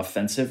on the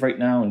offensive right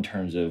now in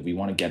terms of we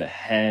want to get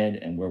ahead,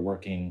 and we're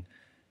working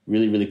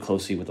really, really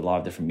closely with a lot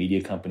of different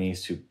media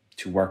companies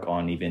to work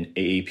on even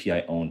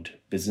AAPI-owned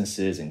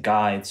businesses and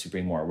guides to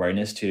bring more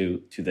awareness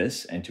to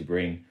this and to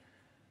bring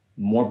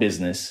more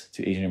business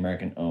to Asian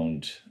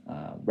American-owned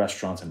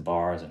restaurants and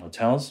bars and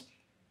hotels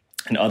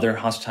and other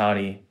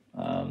hospitality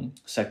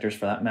sectors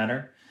for that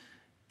matter.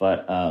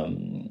 But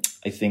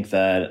I think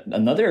that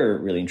another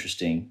really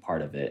interesting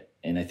part of it,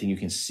 and I think you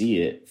can see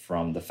it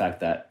from the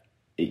fact that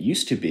it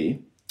used to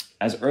be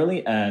as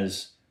early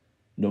as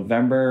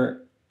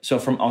November. So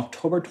from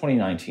October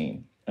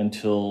 2019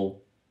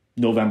 until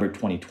November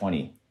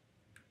 2020,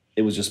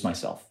 it was just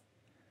myself.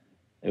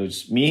 It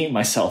was me,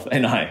 myself,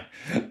 and I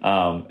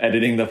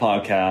editing the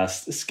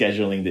podcast,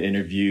 scheduling the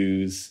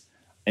interviews,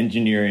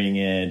 engineering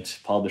it,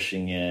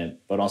 publishing it,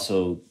 but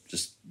also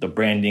just the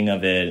branding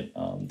of it,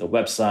 the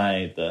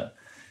website, the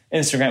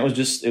Instagram. It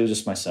was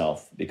just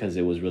myself because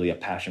it was really a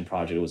passion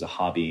project. It was a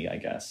hobby, I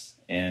guess.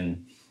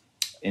 And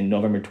in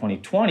November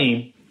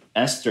 2020,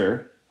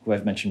 Esther, who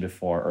I've mentioned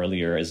before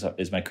earlier,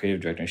 is my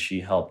creative director.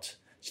 She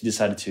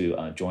decided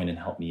to join and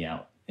help me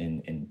out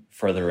in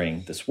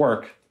furthering this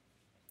work.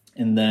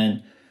 And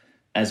then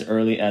as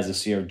early as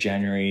this year of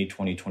January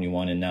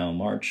 2021 and now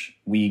March,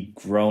 we've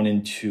grown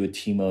into a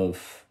team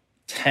of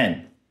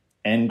 10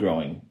 and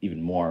growing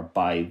even more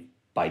by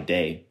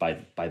day,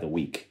 by the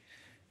week.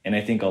 And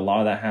I think a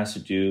lot of that has to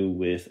do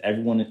with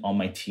everyone on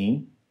my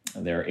team.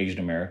 They're Asian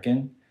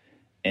American.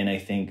 And I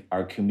think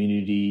our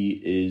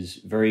community is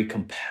very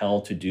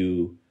compelled to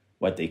do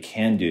what they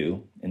can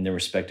do in their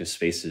respective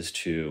spaces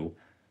to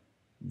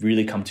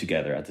really come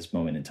together at this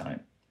moment in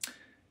time.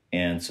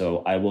 And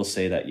so I will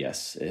say that,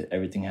 yes,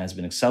 everything has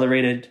been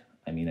accelerated.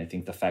 I mean, I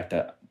think the fact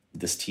that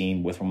this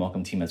team, with Warm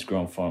Welcome team, has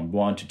grown from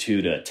 1 to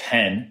 2 to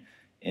 10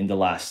 in the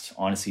last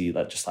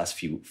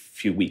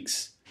few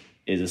weeks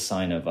is a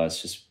sign of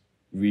us just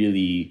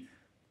really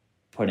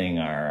putting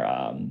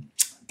our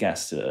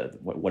guests,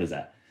 what is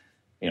that?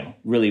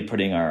 Really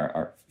putting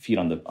our feet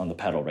on the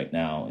pedal right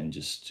now and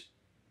just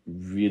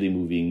really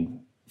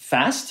moving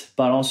fast,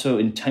 but also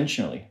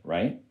intentionally,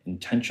 right?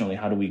 Intentionally,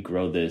 how do we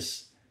grow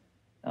this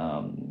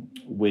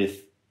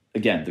with,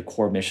 again, the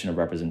core mission of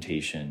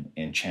representation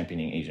and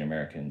championing Asian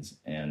Americans?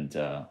 And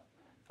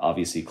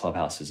obviously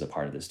Clubhouse is a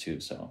part of this too.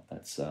 So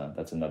that's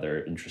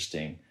another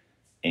interesting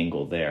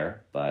angle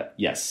there. But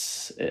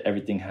yes,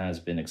 everything has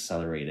been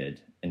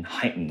accelerated and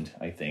heightened,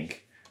 I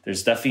think.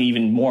 There's definitely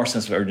even more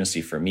sense of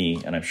urgency for me,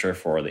 and I'm sure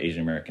for the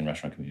Asian American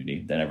restaurant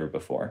community, than ever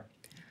before.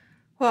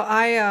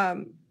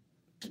 Well,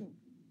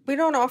 we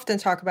don't often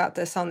talk about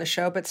this on the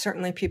show, but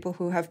certainly people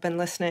who have been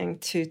listening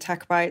to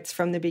Tech Bites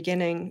from the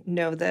beginning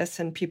know this,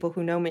 and people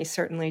who know me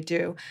certainly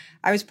do.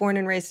 I was born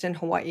and raised in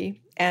Hawaii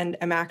and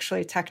am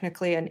actually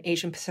technically an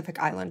Asian Pacific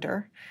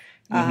Islander,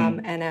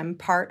 and am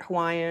part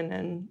Hawaiian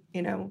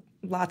and,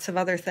 lots of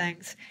other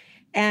things.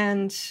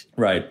 And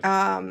right.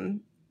 I,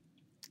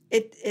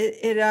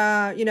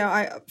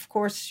 of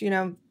course,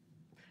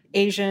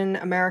 Asian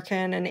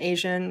American and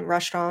Asian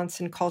restaurants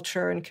and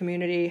culture and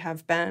community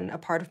have been a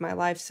part of my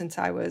life since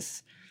I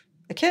was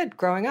a kid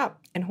growing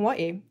up in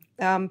Hawaii.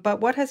 But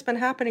what has been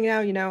happening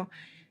now,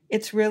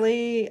 it's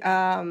really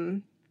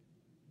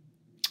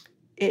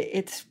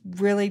it's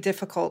really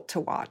difficult to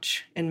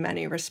watch in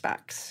many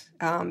respects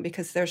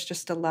because there's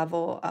just a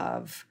level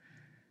of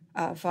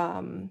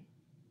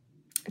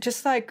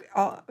just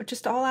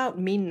all out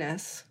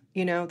meanness,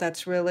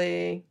 that's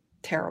really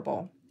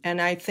terrible. And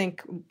I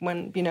think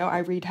when, I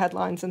read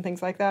headlines and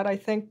things like that, I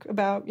think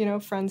about,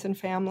 friends and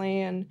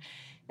family and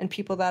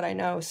people that I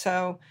know.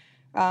 So,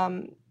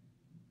 I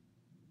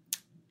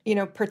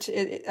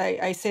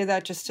say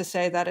that just to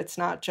say that it's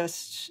not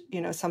just,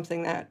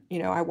 something that,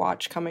 I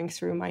watch coming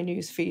through my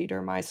news feed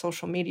or my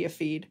social media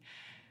feed,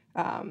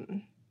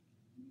 and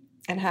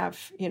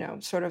have,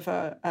 sort of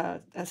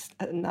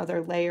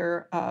another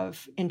layer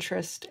of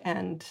interest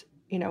and,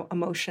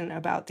 emotion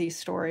about these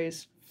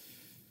stories.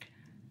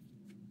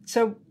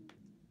 So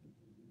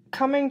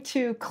coming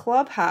to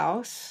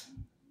Clubhouse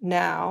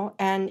now,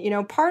 and,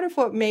 part of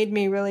what made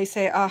me really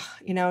say,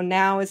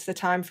 now is the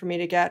time for me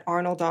to get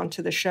Arnold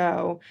onto the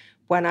show,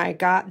 when I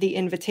got the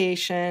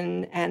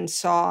invitation and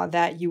saw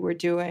that you were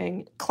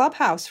doing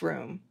Clubhouse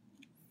Room.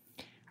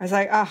 I was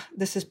like,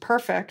 this is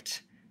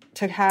perfect.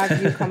 to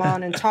have you come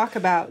on and talk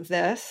about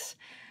this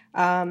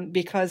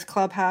because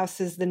Clubhouse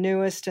is the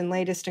newest and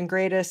latest and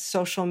greatest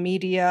social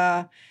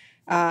media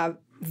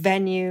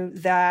venue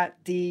that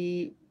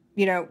the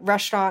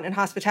restaurant and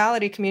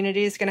hospitality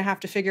community is going to have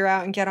to figure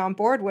out and get on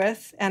board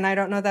with. And I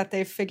don't know that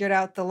they've figured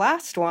out the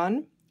last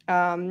one,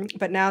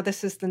 but now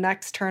this is the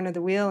next turn of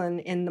the wheel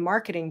in the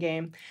marketing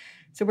game.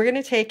 So we're going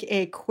to take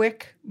a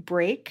quick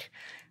break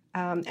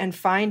and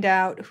find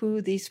out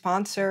who the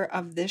sponsor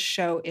of this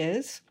show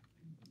is.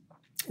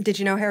 Did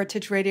you know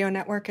Heritage Radio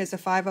Network is a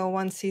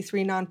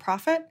 501c3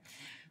 nonprofit?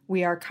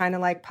 We are kind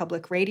of like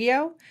public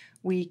radio.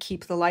 We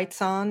keep the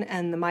lights on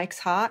and the mics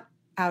hot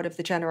out of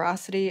the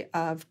generosity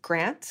of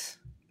grants,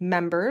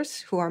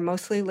 members who are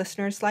mostly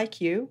listeners like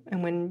you.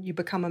 And when you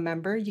become a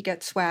member, you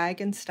get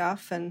swag and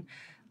stuff and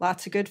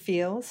lots of good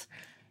feels.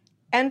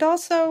 And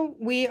also,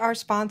 we are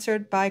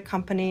sponsored by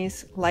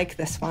companies like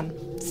this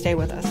one. Stay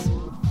with us.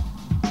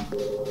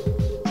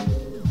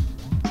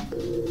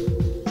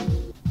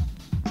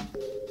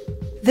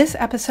 This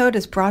episode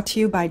is brought to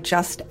you by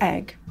Just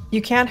Egg.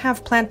 You can't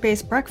have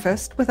plant-based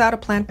breakfast without a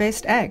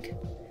plant-based egg.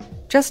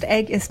 Just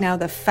Egg is now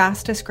the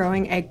fastest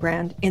growing egg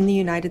brand in the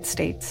United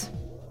States.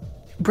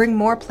 Bring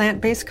more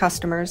plant-based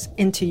customers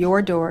into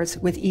your doors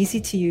with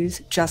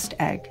easy-to-use Just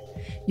Egg.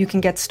 You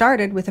can get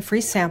started with a free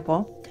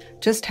sample.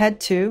 Just head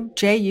to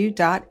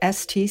ju.st/HRN.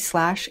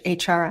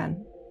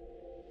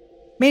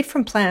 Made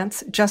from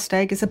plants, Just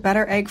Egg is a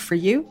better egg for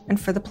you and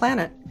for the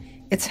planet.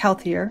 It's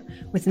healthier,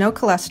 with no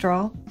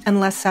cholesterol and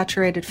less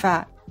saturated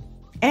fat.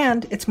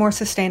 And it's more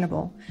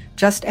sustainable.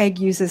 Just Egg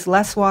uses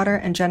less water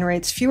and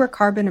generates fewer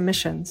carbon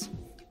emissions.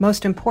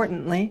 Most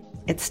importantly,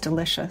 it's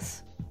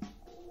delicious.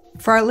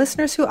 For our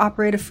listeners who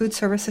operate a food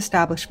service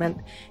establishment,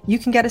 you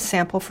can get a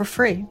sample for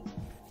free.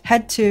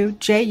 Head to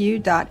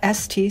ju.st/HRN.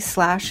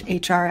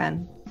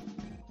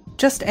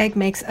 Just Egg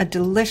makes a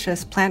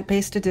delicious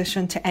plant-based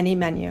addition to any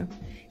menu.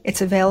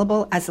 It's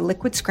available as a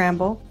liquid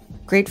scramble,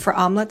 great for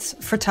omelets,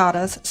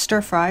 frittatas,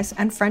 stir-fries,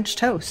 and French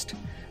toast.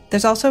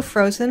 There's also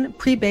frozen,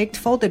 pre-baked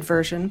folded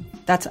version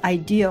that's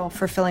ideal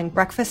for filling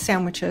breakfast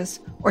sandwiches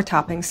or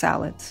topping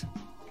salads.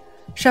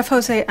 Chef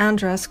Jose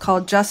Andres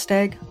called Just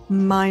Egg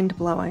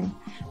mind-blowing,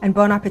 and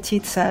Bon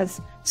Appetit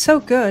says, "So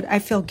good, I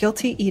feel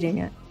guilty eating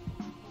it."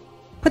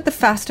 Put the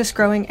fastest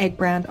growing egg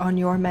brand on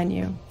your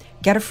menu.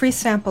 Get a free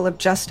sample of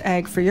Just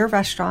Egg for your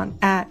restaurant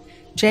at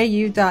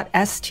ju.st/HRN.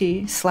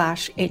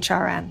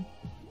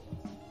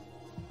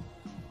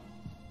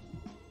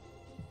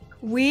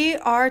 We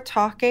are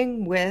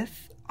talking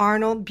with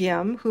Arnold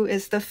Biem, who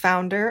is the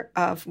founder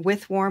of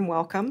With Warm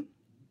Welcome.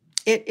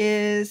 It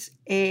is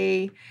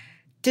a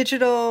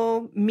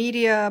digital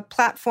media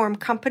platform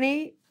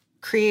company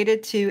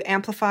created to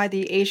amplify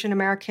the Asian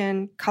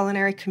American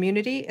culinary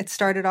community. It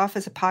started off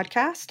as a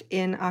podcast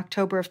in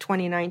October of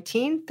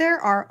 2019. There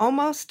are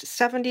almost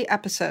 70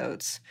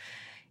 episodes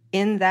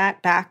in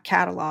that back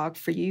catalog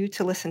for you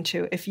to listen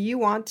to. If you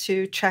want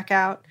to check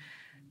out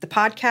the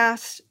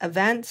podcast,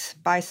 events,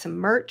 buy some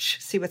merch,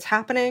 see what's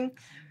happening,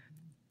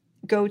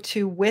 go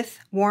to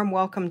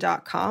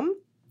withwarmwelcome.com.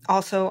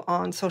 Also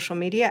on social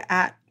media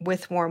at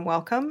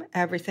withwarmwelcome,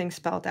 everything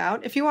spelled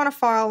out. If you want to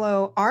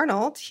follow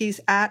Arnold, he's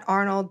at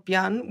Arnold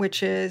Byen,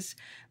 which is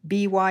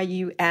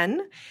BYUN.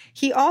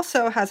 He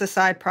also has a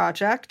side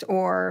project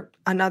or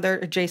another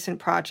adjacent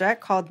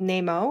project called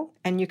Nemo,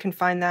 and you can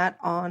find that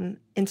on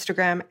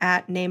Instagram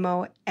at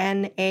Nemo,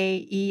 NAEMO.LA.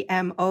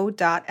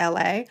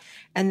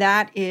 And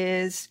that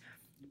is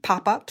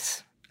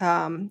pop-ups,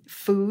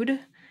 food,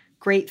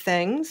 great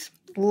things,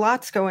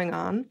 lots going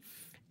on.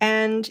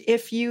 And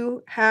if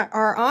you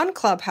are on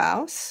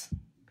Clubhouse,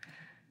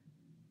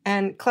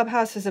 and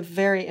Clubhouse is a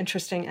very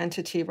interesting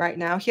entity right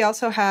now. He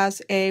also has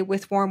a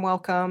With Warm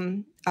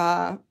Welcome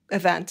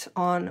event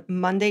on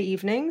Monday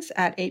evenings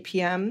at 8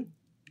 p.m.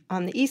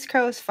 on the East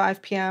Coast,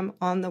 5 p.m.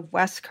 on the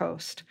West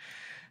Coast.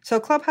 So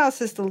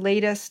Clubhouse is the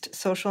latest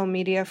social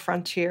media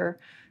frontier.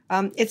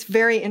 It's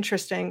very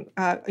interesting.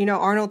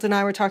 Arnold and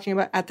I were talking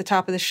about at the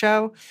top of the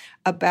show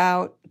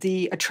about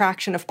the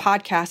attraction of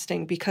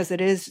podcasting because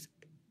it is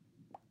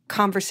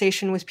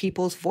conversation with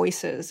people's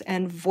voices,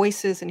 and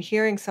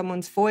hearing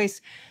someone's voice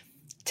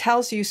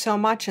tells you so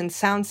much and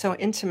sounds so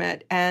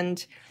intimate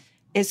and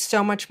is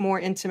so much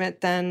more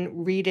intimate than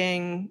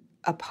reading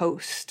a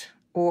post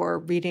or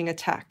reading a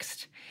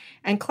text.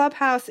 And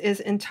Clubhouse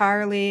is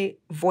entirely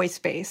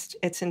voice-based.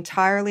 It's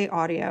entirely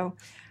audio.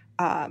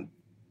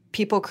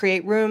 People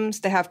create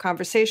rooms, they have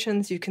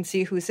conversations, you can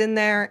see who's in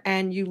there,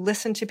 and you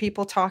listen to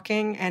people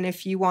talking. And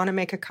if you want to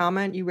make a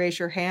comment, you raise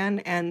your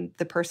hand, and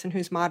the person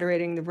who's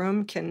moderating the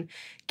room can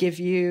give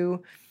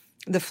you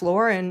the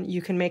floor, and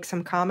you can make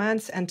some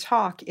comments and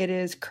talk. It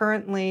is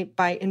currently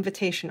by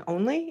invitation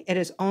only. It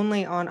is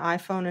only on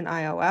iPhone and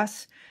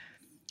iOS.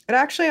 It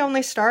actually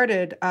only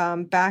started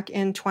back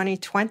in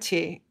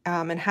 2020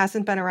 and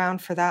hasn't been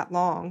around for that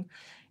long.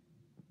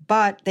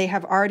 But they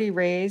have already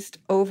raised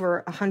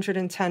over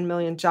 $110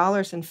 million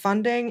in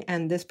funding,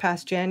 and this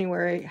past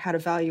January had a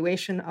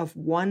valuation of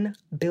 $1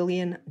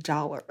 billion.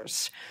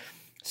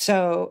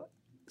 So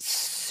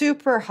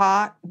super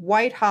hot,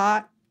 white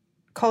hot,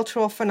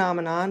 cultural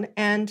phenomenon,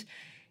 and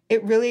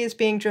it really is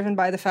being driven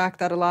by the fact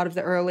that a lot of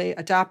the early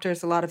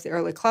adopters, a lot of the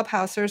early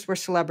clubhousers were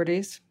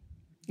celebrities.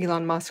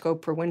 Elon Musk,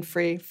 Oprah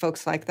Winfrey,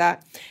 folks like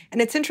that.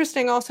 And it's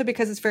interesting also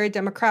because it's very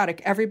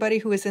democratic. Everybody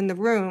who is in the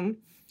room,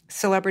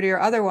 celebrity or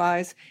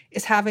otherwise,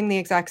 is having the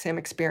exact same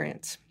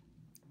experience.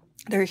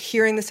 They're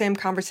hearing the same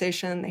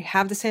conversation. They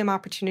have the same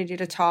opportunity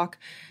to talk.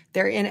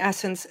 They're, in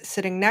essence,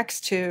 sitting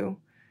next to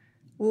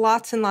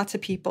lots and lots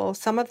of people,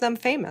 some of them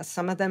famous,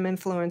 some of them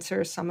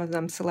influencers, some of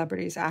them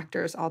celebrities,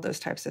 actors, all those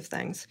types of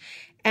things.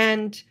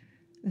 And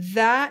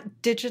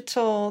that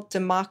digital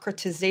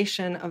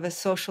democratization of a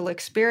social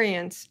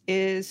experience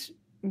is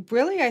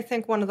really, I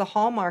think, one of the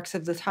hallmarks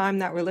of the time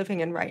that we're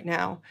living in right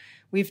now.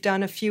 We've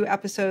done a few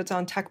episodes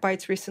on Tech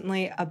Bites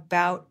recently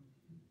about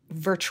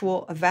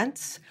virtual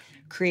events,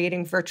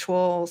 creating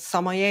virtual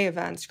sommelier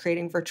events,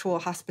 creating virtual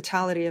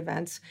hospitality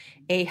events,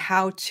 a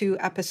how-to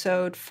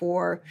episode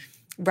for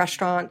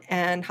restaurant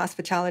and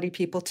hospitality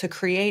people to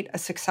create a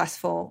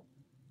successful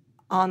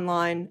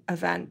online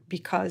event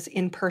because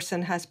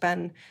in-person has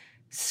been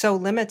so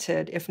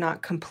limited, if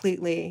not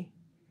completely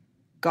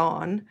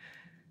gone.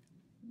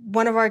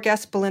 One of our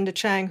guests, Belinda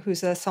Chang,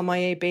 who's a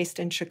sommelier based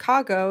in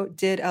Chicago,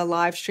 did a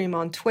live stream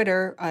on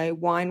Twitter, a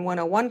Wine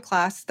 101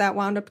 class that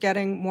wound up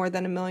getting more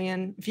than 1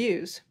 million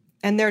views.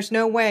 And there's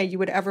no way you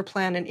would ever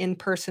plan an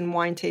in-person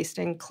wine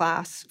tasting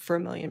class for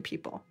 1 million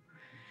people.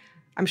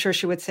 I'm sure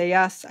she would say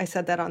yes. I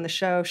said that on the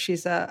show.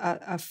 She's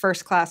a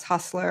first-class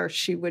hustler.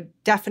 She would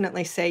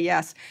definitely say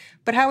yes.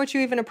 But how would you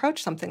even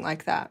approach something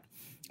like that?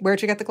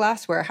 Where'd you get the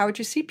glassware? How would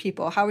you see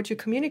people? How would you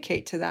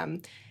communicate to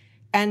them?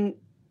 And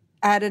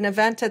at an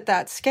event at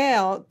that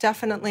scale,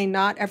 definitely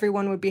not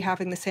everyone would be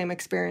having the same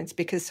experience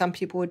because some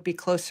people would be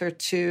closer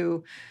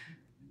to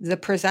the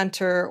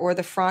presenter or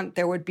the front.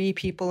 There would be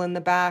people in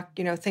the back.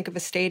 You know, think of a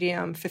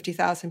stadium,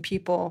 50,000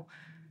 people.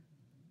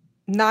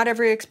 Not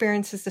every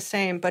experience is the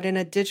same, but in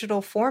a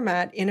digital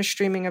format, in a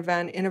streaming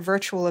event, in a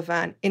virtual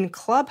event, in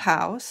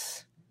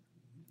Clubhouse,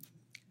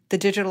 the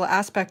digital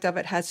aspect of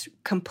it has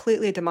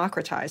completely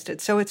democratized it.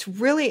 So it's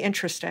really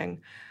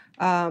interesting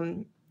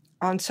on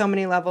so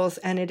many levels,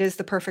 and it is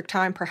the perfect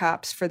time,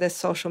 perhaps, for this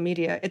social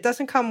media. It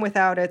doesn't come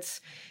without its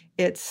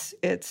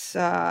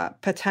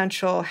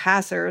potential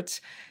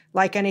hazards.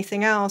 Like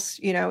anything else,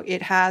 you know,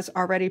 it has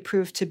already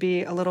proved to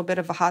be a little bit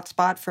of a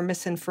hotspot for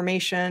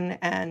misinformation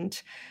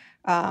and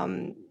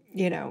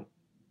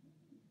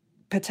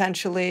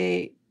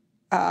potentially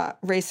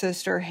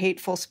racist or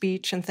hateful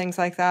speech and things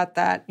like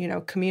that,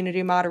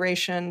 community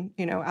moderation,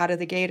 out of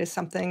the gate is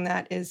something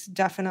that is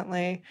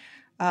definitely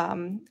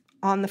on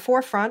the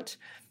forefront.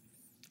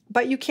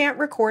 But you can't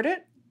record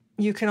it.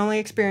 You can only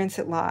experience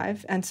it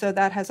live. And so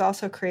that has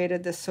also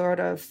created this sort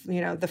of, the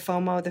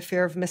FOMO, the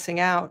fear of missing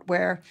out,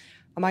 where,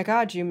 oh my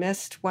God, you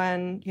missed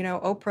when,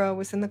 Oprah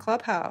was in the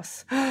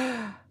clubhouse.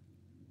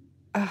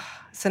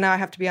 So now I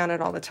have to be on it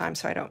all the time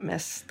so I don't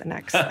miss the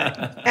next thing.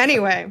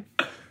 Anyway,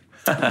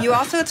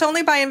 it's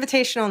only by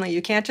invitation only.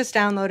 You can't just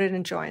download it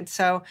and join.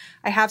 So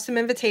I have some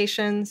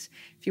invitations.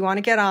 If you want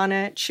to get on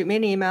it, shoot me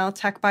an email,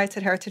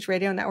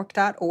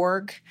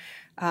 techbites@heritageradionetwork.org.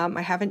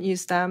 I haven't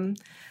used them.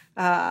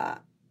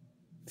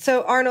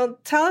 So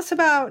Arnold, tell us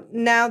about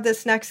now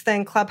this next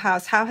thing,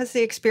 Clubhouse. How has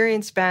the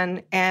experience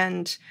been?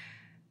 And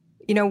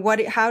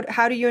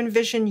how do you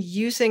envision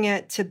using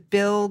it to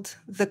build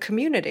the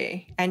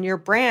community and your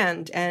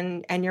brand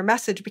and your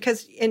message?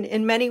 Because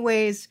in many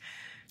ways,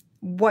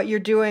 what you're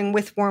doing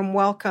with Warm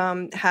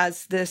Welcome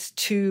has this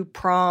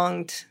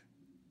two-pronged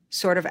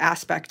sort of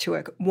aspect to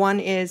it. One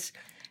is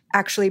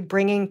actually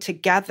bringing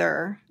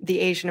together the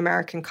Asian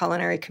American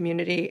culinary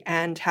community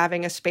and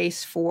having a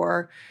space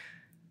for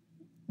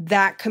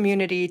that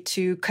community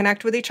to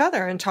connect with each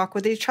other and talk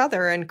with each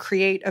other and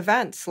create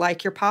events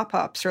like your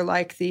pop-ups or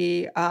like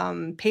the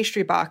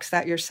pastry box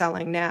that you're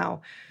selling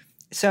now.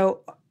 So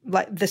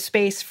like the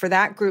space for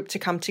that group to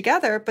come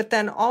together, but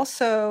then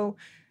also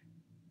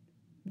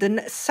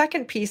the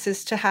second piece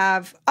is to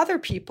have other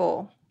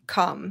people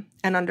come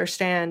and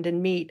understand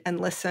and meet and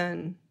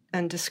listen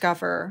and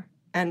discover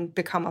and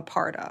become a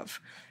part of.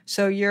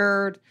 So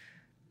you're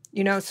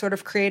sort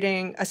of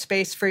creating a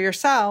space for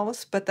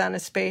yourselves, but then a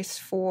space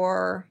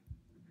for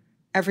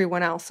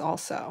everyone else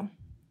also,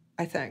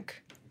 I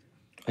think.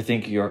 I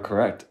think you're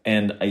correct.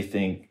 And I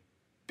think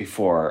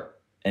before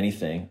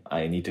anything,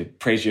 I need to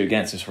praise you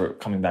again since we're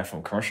coming back from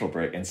a commercial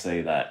break and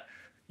say that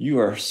you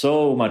are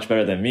so much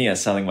better than me at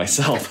selling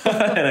myself.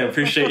 And I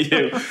appreciate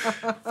you.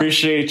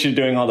 Appreciate you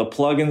doing all the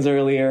plugins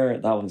earlier.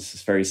 That was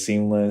just very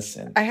seamless.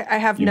 And I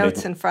have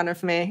notes in front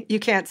of me. You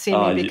can't see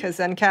me because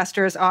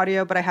Zencaster is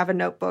audio, but I have a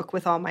notebook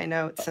with all my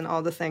notes and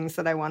all the things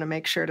that I want to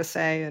make sure to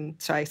say. And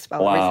so I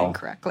spell everything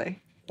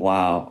correctly.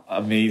 Wow.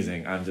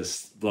 Amazing. I'm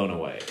just blown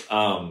away.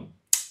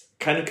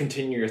 Kind of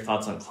continue your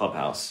thoughts on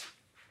Clubhouse.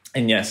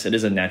 And yes, it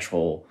is a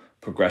natural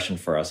progression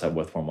for us at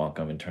With Warm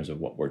Welcome in terms of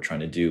what we're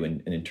trying to do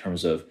and in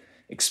terms of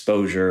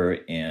exposure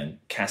and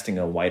casting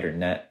a wider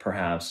net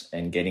perhaps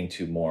and getting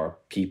to more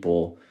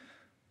people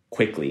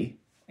quickly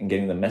and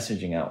getting the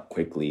messaging out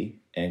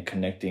quickly and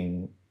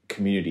connecting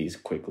communities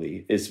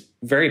quickly is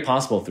very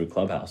possible through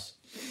Clubhouse.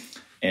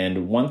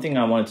 And one thing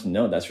I wanted to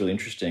know that's really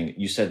interesting,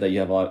 you said that you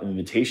have a lot of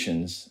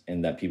invitations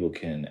and that people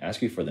can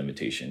ask you for the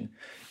invitation.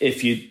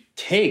 If you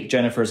take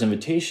Jennifer's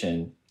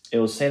invitation, it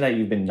will say that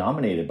you've been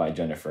nominated by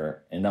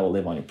Jennifer, and that will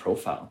live on your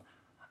profile.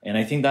 And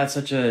I think that's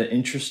such an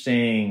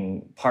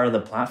interesting part of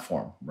the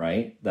platform,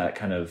 right? That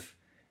kind of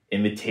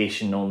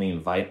invitation only,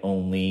 invite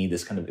only,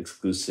 this kind of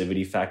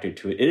exclusivity factor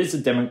to it. It is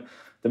a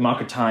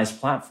democratized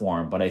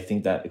platform, but I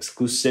think that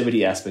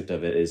exclusivity aspect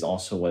of it is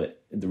also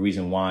the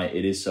reason why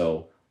it is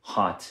so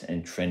hot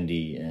and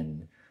trendy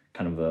and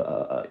kind of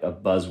a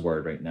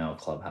buzzword right now,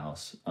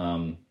 Clubhouse.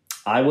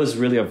 I was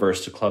really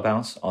averse to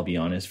Clubhouse, I'll be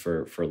honest,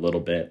 for a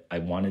little bit. I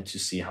wanted to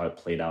see how it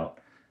played out.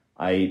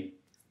 I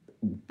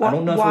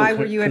don't know why if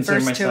were you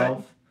adverse to it?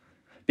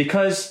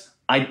 Because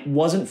I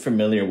wasn't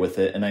familiar with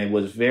it, and I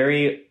was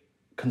very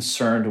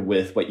concerned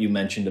with what you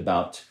mentioned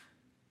about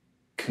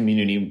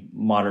community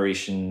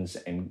moderations,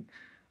 and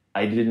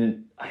I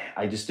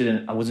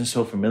wasn't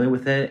so familiar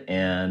with it,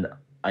 and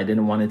I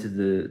didn't want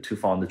it to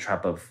fall in the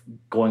trap of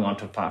going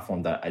onto a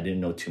platform that I didn't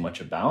know too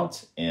much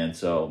about. And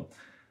so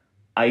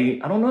I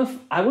don't know if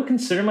I would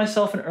consider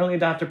myself an early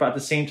adopter, but at the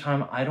same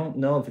time, I don't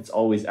know if it's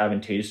always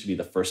advantageous to be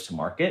the first to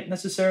market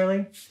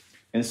necessarily.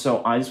 And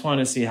so I just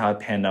wanted to see how it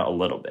panned out a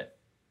little bit.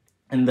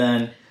 And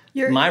then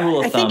my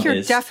rule of thumb is... I think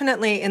you're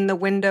definitely in the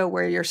window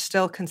where you're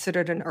still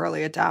considered an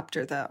early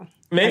adopter, though.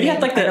 Maybe I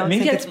don't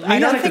think it's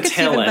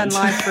even been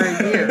live for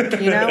a year,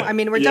 you know? I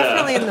mean, we're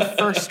definitely in the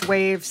first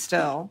wave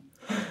still.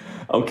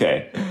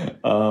 Okay.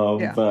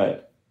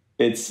 But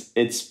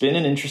it's been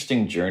an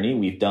interesting journey.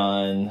 We've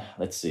done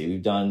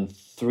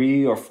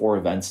 3 or 4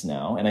 events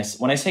now. And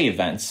when I say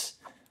events,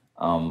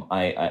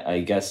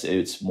 I guess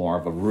it's more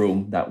of a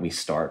room that we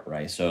start,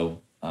 right?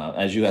 So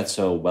as you had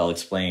so well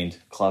explained,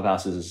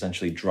 Clubhouse is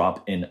essentially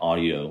drop-in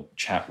audio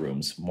chat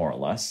rooms, more or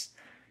less,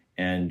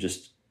 and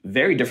just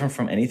very different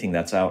from anything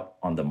that's out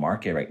on the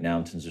market right now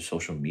in terms of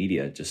social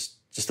media. Just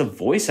the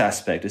voice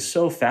aspect is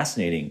so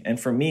fascinating. And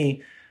for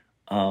me,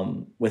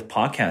 with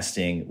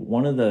podcasting,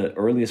 one of the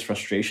earliest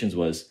frustrations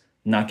was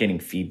not getting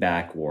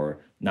feedback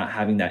or not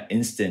having that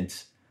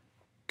instant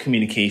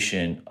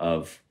communication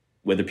of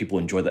whether people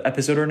enjoy the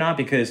episode or not,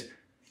 because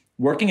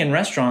working in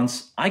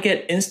restaurants, I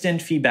get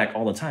instant feedback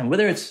all the time,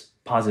 whether it's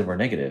positive or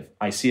negative.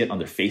 I see it on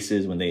their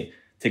faces when they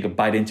take a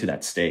bite into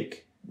that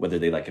steak, whether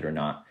they like it or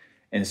not.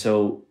 And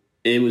so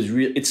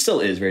it still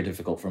is very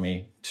difficult for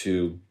me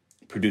to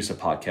produce a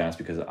podcast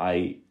because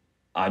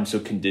I'm so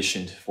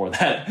conditioned for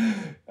that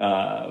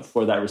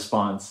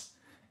response.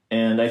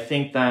 And I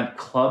think that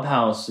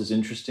Clubhouse is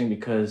interesting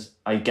because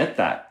I get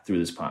that through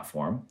this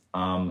platform.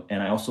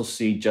 And I also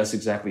see just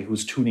exactly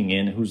who's tuning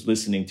in, who's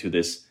listening to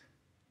this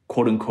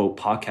quote unquote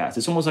podcast.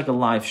 It's almost like a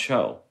live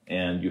show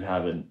and you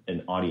have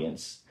an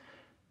audience.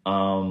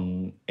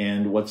 And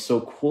what's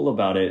so cool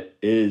about it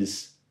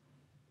is,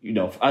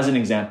 as an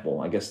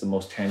example, I guess the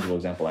most tangible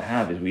example I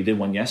have is we did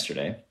one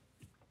yesterday.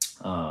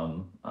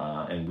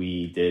 And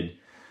we did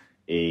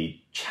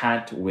a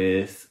chat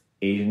with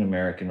Asian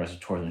American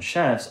restaurateurs and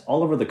chefs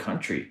all over the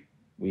country.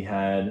 We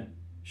had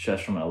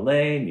chefs from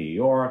LA, New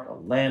York,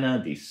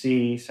 Atlanta,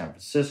 DC, San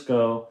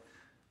Francisco,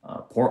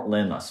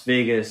 Portland, Las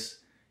Vegas.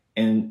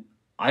 And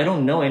I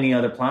don't know any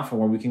other platform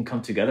where we can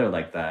come together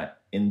like that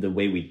in the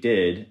way we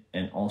did.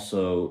 And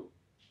also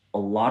a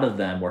lot of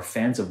them were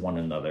fans of one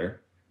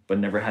another, but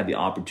never had the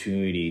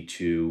opportunity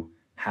to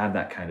have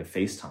that kind of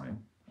FaceTime.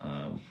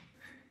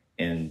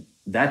 And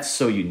that's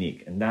so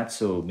unique and that's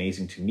so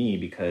amazing to me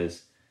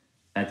because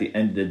at the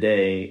end of the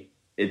day,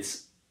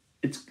 it's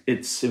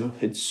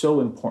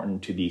so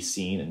important to be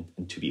seen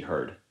and to be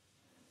heard.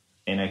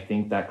 And I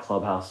think that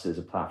Clubhouse is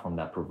a platform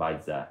that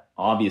provides that.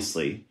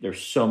 Obviously,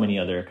 there's so many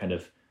other kind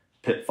of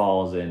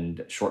pitfalls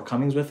and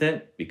shortcomings with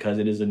it because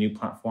it is a new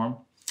platform.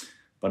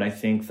 But I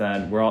think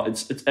that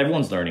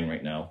everyone's learning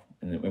right now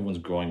and everyone's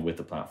growing with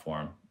the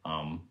platform.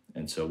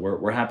 And so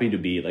we're happy to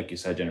be, like you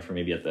said, Jennifer,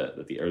 maybe at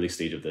the early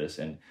stage of this.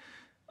 And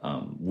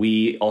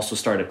we also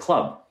started a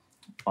club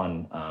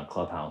on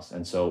Clubhouse.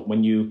 And so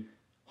when you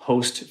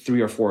host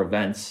 3 or 4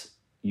 events,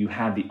 you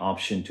have the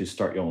option to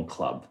start your own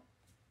club.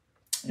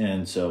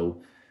 And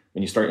so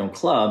when you start your own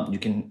club, you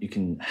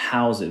can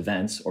house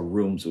events or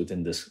rooms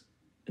in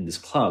this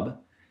club,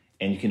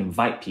 and you can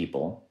invite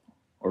people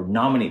or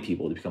nominate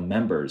people to become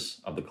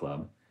members of the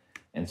club.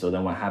 And so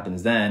then what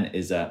happens then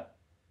is that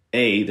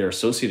they're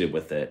associated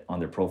with it on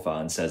their profile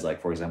and says,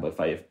 like, for example, if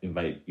I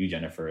invite you,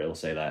 Jennifer, it'll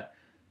say that,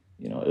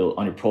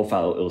 on your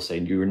profile, it'll say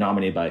you were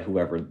nominated by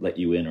whoever let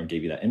you in or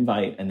gave you that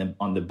invite. And then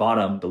on the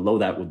bottom below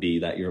that would be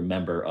that you're a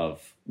member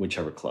of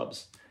whichever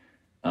clubs.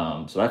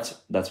 So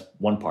that's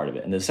one part of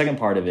it. And the second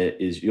part of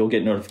it is you'll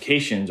get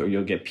notifications or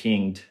you'll get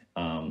pinged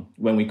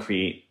when we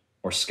create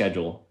or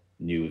schedule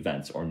new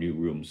events or new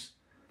rooms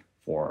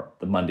for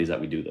the Mondays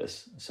that we do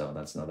this. So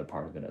that's another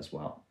part of it as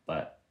well.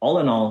 But all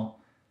in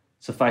all,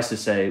 suffice to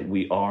say,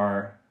 we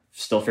are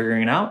still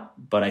figuring it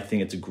out, but I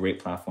think it's a great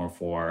platform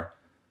for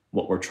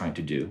what we're trying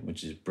to do,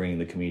 which is bringing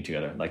the community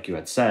together. Like you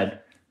had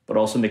said, but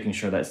also making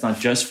sure that it's not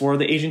just for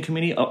the Asian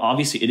community.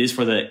 Obviously, it is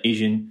for the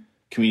Asian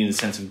community in the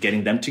sense of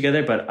getting them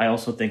together, but I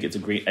also think it's a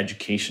great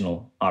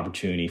educational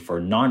opportunity for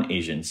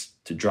non-Asians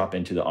to drop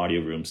into the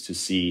audio rooms to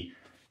see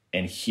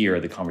and hear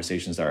the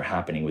conversations that are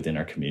happening within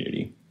our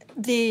community.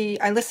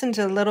 I listened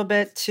a little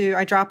bit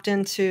I dropped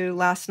into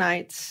last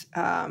night's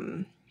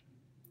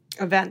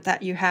event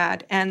that you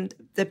had, and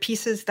the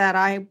pieces that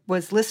I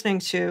was listening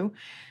to.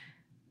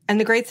 And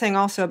the great thing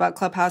also about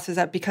Clubhouse is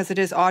that because it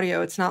is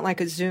audio, it's not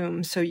like a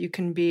Zoom. So you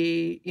can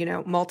be,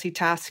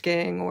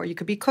 multitasking, or you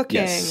could be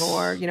cooking,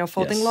 or,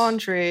 folding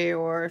laundry,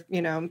 or,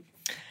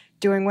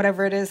 doing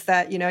whatever it is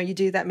that, you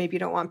do that maybe you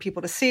don't want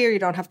people to see, or you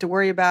don't have to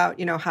worry about,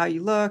 how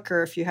you look,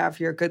 or if you have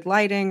your good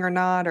lighting or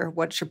not, or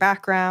what's your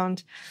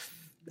background.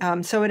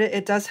 So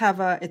it does have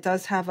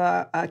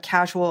a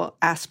casual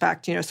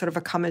aspect, sort of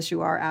a come as you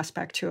are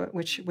aspect to it,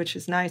 which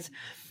is nice.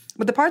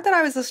 But the part that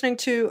I was listening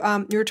to,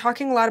 you were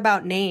talking a lot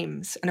about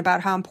names and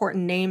about how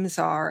important names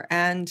are,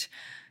 and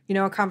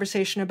a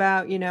conversation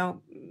about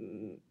one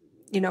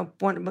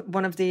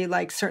of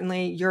the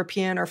certainly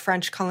European or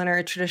French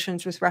culinary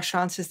traditions with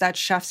restaurants is that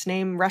chefs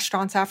name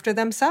restaurants after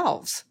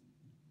themselves.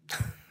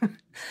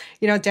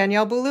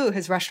 Daniel Boulou,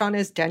 his restaurant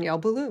is Daniel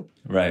Boulou.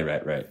 Right.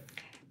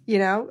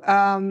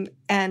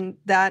 And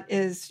that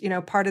is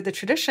part of the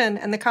tradition.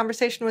 And the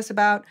conversation was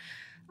about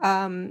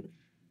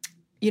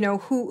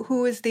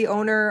who is the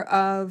owner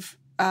of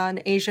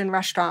an Asian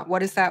restaurant?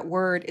 What is that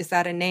word? Is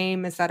that a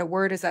name? Is that a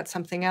word? Is that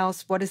something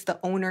else? What is the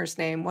owner's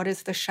name? What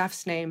is the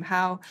chef's name?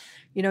 How,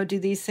 do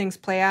these things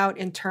play out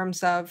in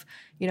terms of,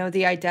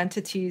 the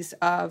identities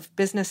of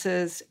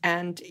businesses?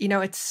 And,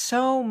 it's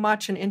so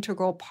much an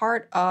integral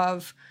part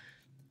of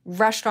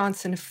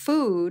restaurants and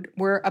food.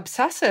 We're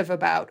obsessive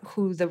about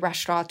who the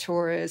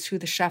restaurateur is, who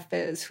the chef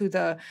is, who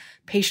the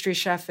pastry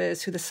chef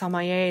is, who the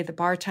sommelier, the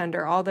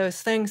bartender, all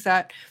those things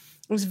that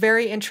was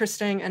very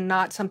interesting and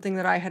not something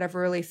that I had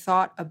ever really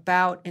thought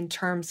about in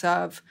terms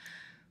of,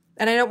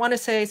 and I don't want to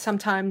say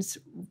sometimes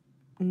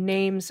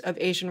names of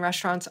Asian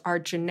restaurants are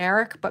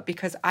generic, but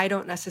because I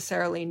don't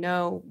necessarily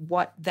know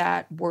what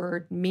that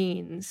word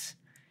means,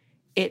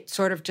 it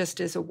sort of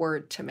just is a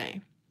word to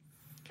me.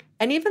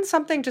 And even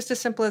something just as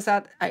simple as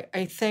that,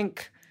 I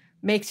think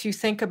makes you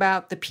think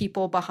about the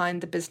people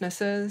behind the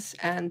businesses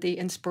and the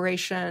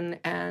inspiration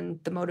and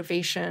the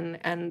motivation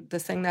and the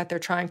thing that they're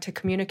trying to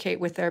communicate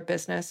with their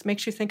business.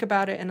 Makes you think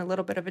about it in a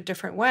little bit of a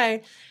different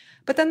way.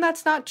 But then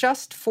that's not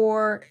just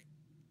for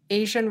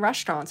Asian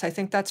restaurants. I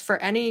think that's for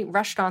any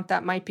restaurant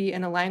that might be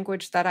in a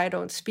language that I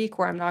don't speak,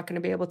 where I'm not going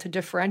to be able to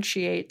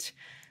differentiate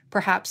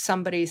perhaps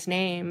somebody's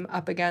name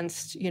up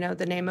against,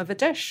 the name of a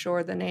dish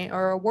or the name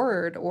or a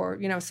word or,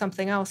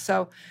 something else.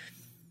 So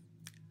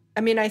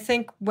I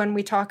think when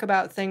we talk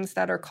about things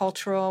that are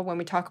cultural, when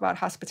we talk about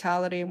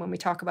hospitality, when we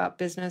talk about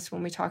business,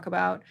 when we talk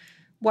about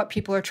what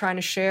people are trying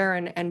to share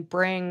and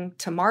bring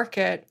to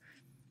market,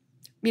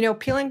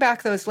 peeling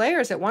back those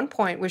layers at one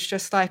point was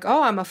just like,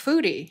 oh, I'm a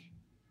foodie.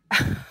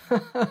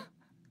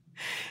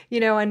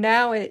 And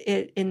now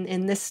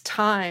in this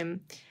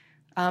time,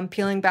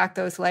 peeling back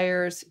those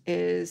layers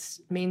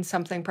means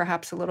something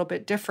perhaps a little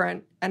bit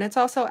different. And it's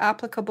also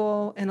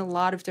applicable in a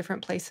lot of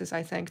different places,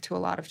 I think, to a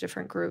lot of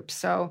different groups.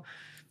 So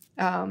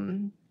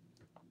I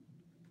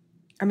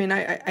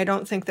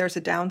don't think there's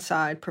a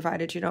downside,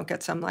 provided you don't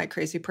get some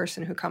crazy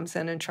person who comes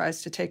in and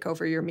tries to take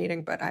over your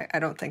meeting. But I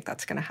don't think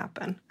that's going to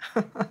happen.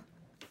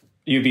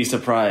 You'd be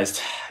surprised.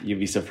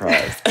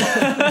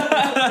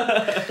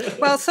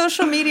 Well,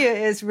 social media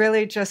is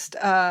really just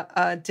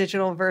a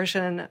digital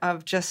version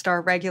of just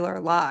our regular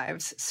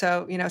lives.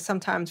 So,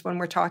 sometimes when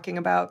we're talking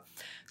about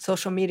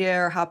social media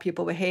or how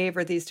people behave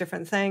or these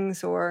different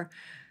things, or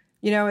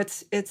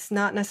it's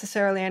not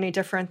necessarily any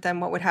different than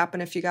what would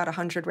happen if you got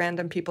 100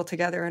 random people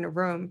together in a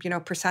room,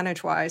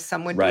 percentage-wise.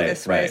 Some would be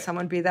this way, some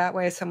would be that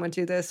way, some would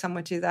do this, some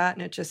would do that.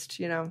 And it just,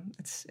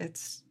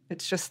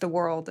 it's just the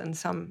world in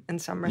some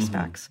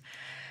respects.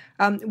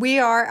 We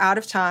are out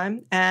of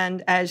time.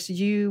 And as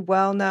you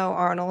well know,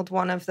 Arnold,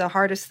 one of the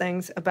hardest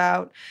things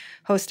about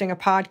hosting a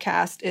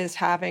podcast is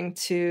having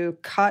to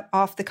cut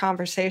off the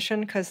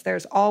conversation because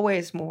there's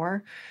always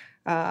more.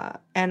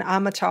 And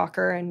I'm a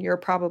talker, and you're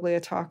probably a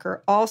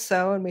talker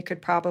also. And we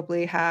could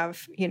probably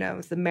have,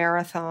 the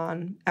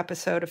marathon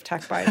episode of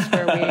Tech Bites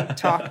where we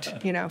talked,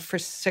 for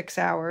 6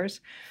 hours.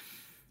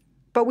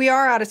 But we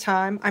are out of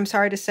time, I'm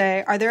sorry to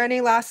say. Are there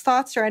any last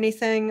thoughts or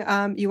anything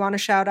you want to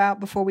shout out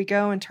before we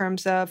go in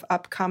terms of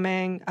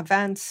upcoming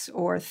events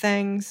or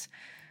things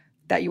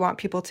that you want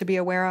people to be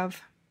aware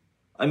of?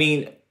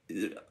 I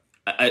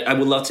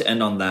would love to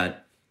end on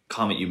that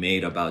comment you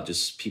made about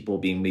just people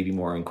being maybe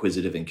more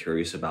inquisitive and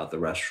curious about the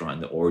restaurant,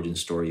 the origin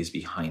stories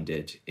behind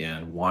it,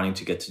 and wanting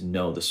to get to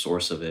know the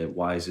source of it.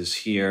 Why is this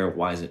here?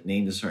 Why is it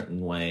named a certain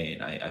way?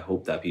 And I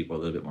hope that people are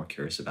a little bit more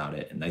curious about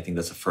it. And I think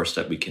that's the first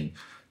step we can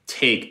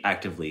take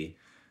actively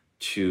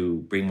to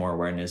bring more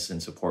awareness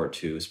and support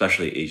to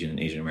especially Asian and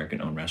Asian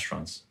American owned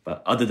restaurants.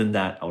 But other than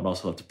that, I would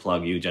also love to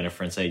plug you,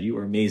 Jennifer, and say you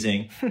were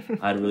amazing.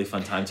 I had a really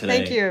fun time today.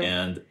 Thank you.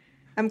 And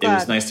I'm glad. It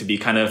was nice to be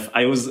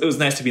it was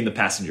nice to be in the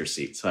passenger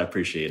seat, so I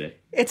appreciate it.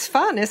 It's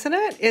fun, isn't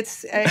it?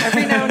 It's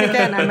every now and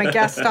again, I'm a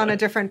guest on a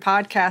different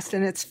podcast,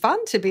 and it's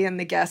fun to be in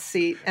the guest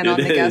seat and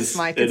on the guest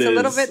mic. It's a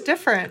little bit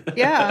different.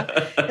 Yeah,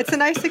 it's a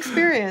nice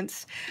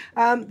experience.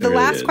 The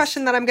last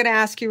question that I'm going to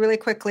ask you really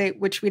quickly,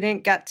 which we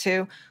didn't get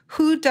to,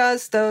 who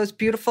does those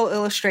beautiful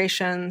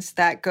illustrations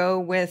that go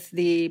with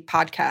the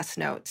podcast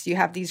notes? You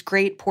have these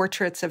great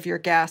portraits of your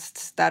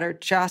guests that are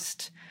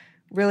just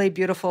really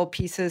beautiful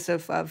pieces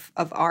of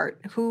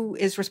art. Who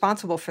is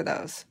responsible for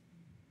those?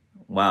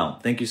 Wow.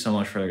 Thank you so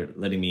much for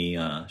letting me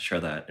share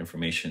that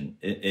information.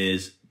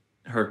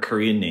 Her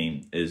Korean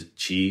name is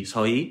Ji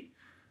Seohee.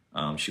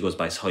 She goes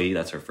by Seohee,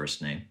 that's her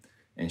first name.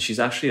 And she's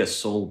actually a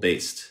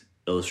Seoul-based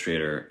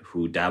illustrator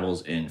who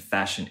dabbles in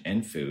fashion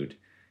and food.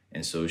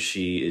 And so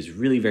she is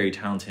really very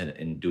talented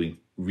in doing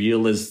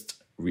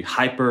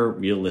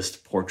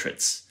hyper-realist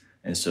portraits.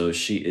 And so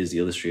she is the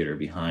illustrator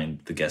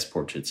behind the guest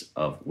portraits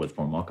of With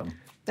Warm Welcome.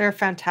 They're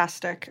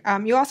fantastic.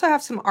 You also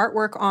have some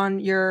artwork on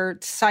your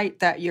site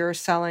that you're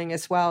selling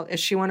as well. Is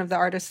she one of the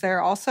artists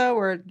there also,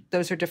 or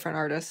those are different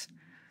artists?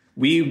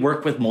 We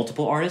work with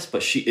multiple artists,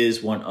 but she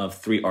is one of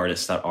 3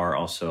 artists that are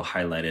also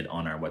highlighted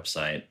on our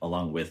website,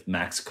 along with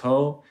Max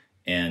Ko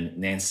and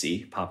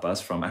Nancy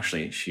Papas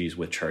she's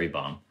with Cherry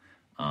Bomb.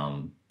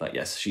 But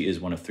yes, she is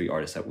one of 3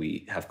 artists that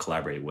we have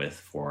collaborated with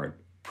for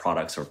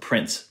products, or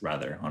prints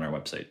rather, on our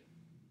website.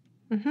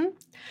 Mm-hmm.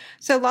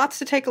 So lots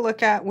to take a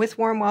look at with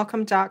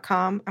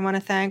warmwelcome.com. I want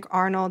to thank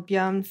Arnold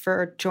Byum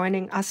for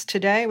joining us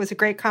today. It was a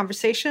great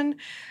conversation.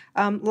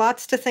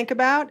 Lots to think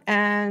about,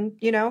 and,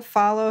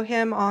 follow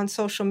him on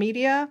social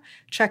media.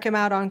 Check him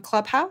out on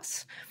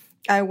Clubhouse.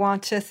 I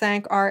want to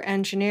thank our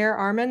engineer,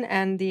 Armin,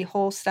 and the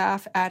whole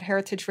staff at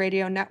Heritage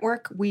Radio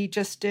Network. We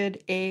just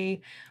did a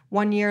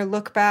 1-year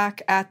look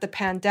back at the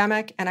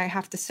pandemic, and I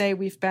have to say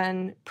we've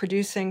been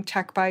producing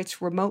Tech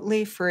Bites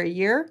remotely for a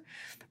year.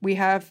 We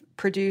have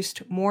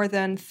produced more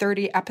than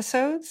 30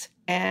 episodes,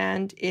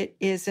 and it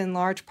is in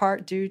large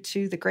part due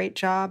to the great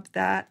job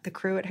that the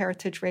crew at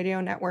Heritage Radio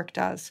Network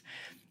does.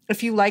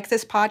 If you like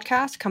this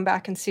podcast, come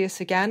back and see us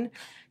again.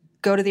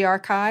 Go to the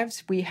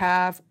archives. We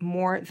have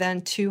more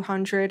than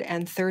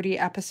 230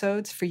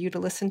 episodes for you to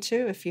listen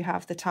to if you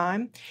have the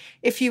time.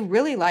 If you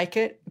really like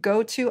it,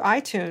 go to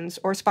iTunes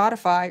or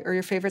Spotify or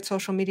your favorite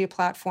social media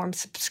platform,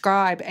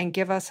 subscribe, and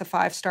give us a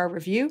 5-star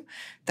review.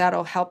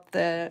 That'll help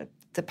the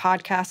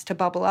podcast to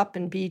bubble up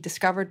and be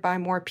discovered by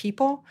more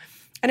people.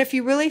 And if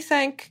you really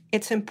think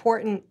it's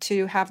important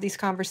to have these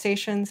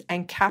conversations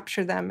and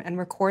capture them and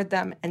record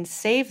them and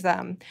save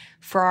them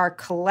for our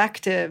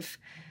collective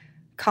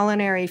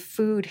culinary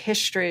food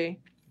history,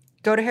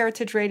 go to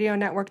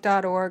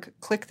heritageradionetwork.org,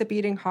 click the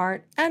beating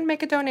heart, and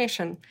make a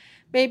donation.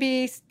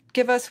 Maybe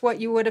give us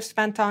what you would have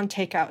spent on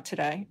takeout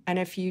today. And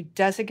if you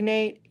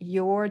designate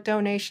your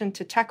donation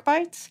to Tech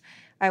Bites,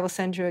 I will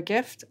send you a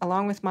gift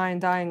along with my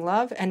undying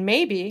love and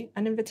maybe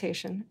an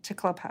invitation to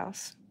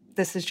Clubhouse.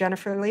 This is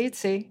Jennifer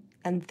Leedsey,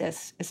 and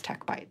this is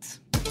Tech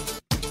Bites.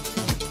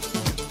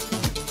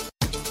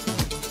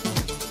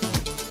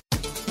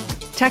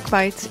 Tech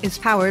Bites is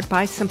powered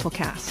by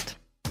Simplecast.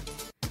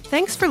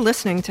 Thanks for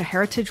listening to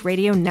Heritage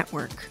Radio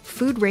Network,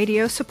 food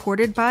radio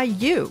supported by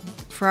you.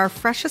 For our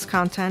freshest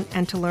content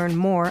and to learn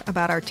more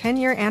about our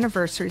 10-year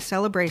anniversary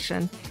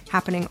celebration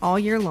happening all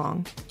year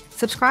long,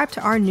 subscribe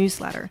to our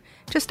newsletter.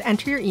 Just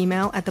enter your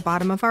email at the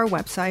bottom of our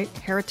website,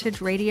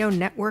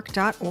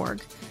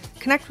 heritageradionetwork.org.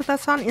 Connect with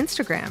us on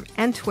Instagram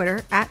and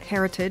Twitter at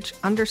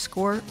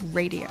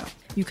heritage_radio.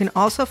 You can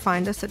also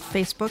find us at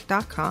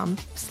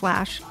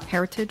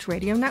facebook.com/Heritage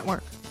Radio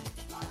Network.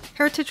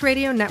 Heritage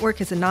Radio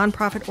Network is a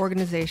nonprofit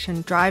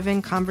organization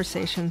driving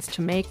conversations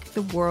to make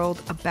the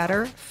world a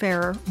better,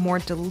 fairer, more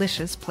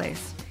delicious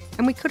place.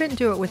 And we couldn't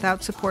do it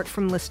without support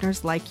from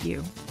listeners like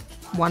you.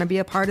 Want to be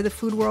a part of the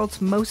food world's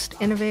most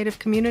innovative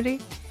community?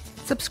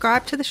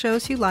 Subscribe to the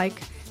shows you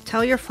like,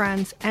 tell your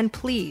friends, and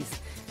please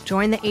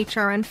join the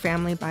HRN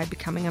family by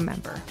becoming a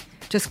member.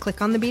 Just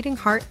click on the beating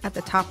heart at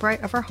the top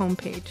right of our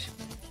homepage.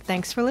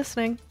 Thanks for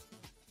listening.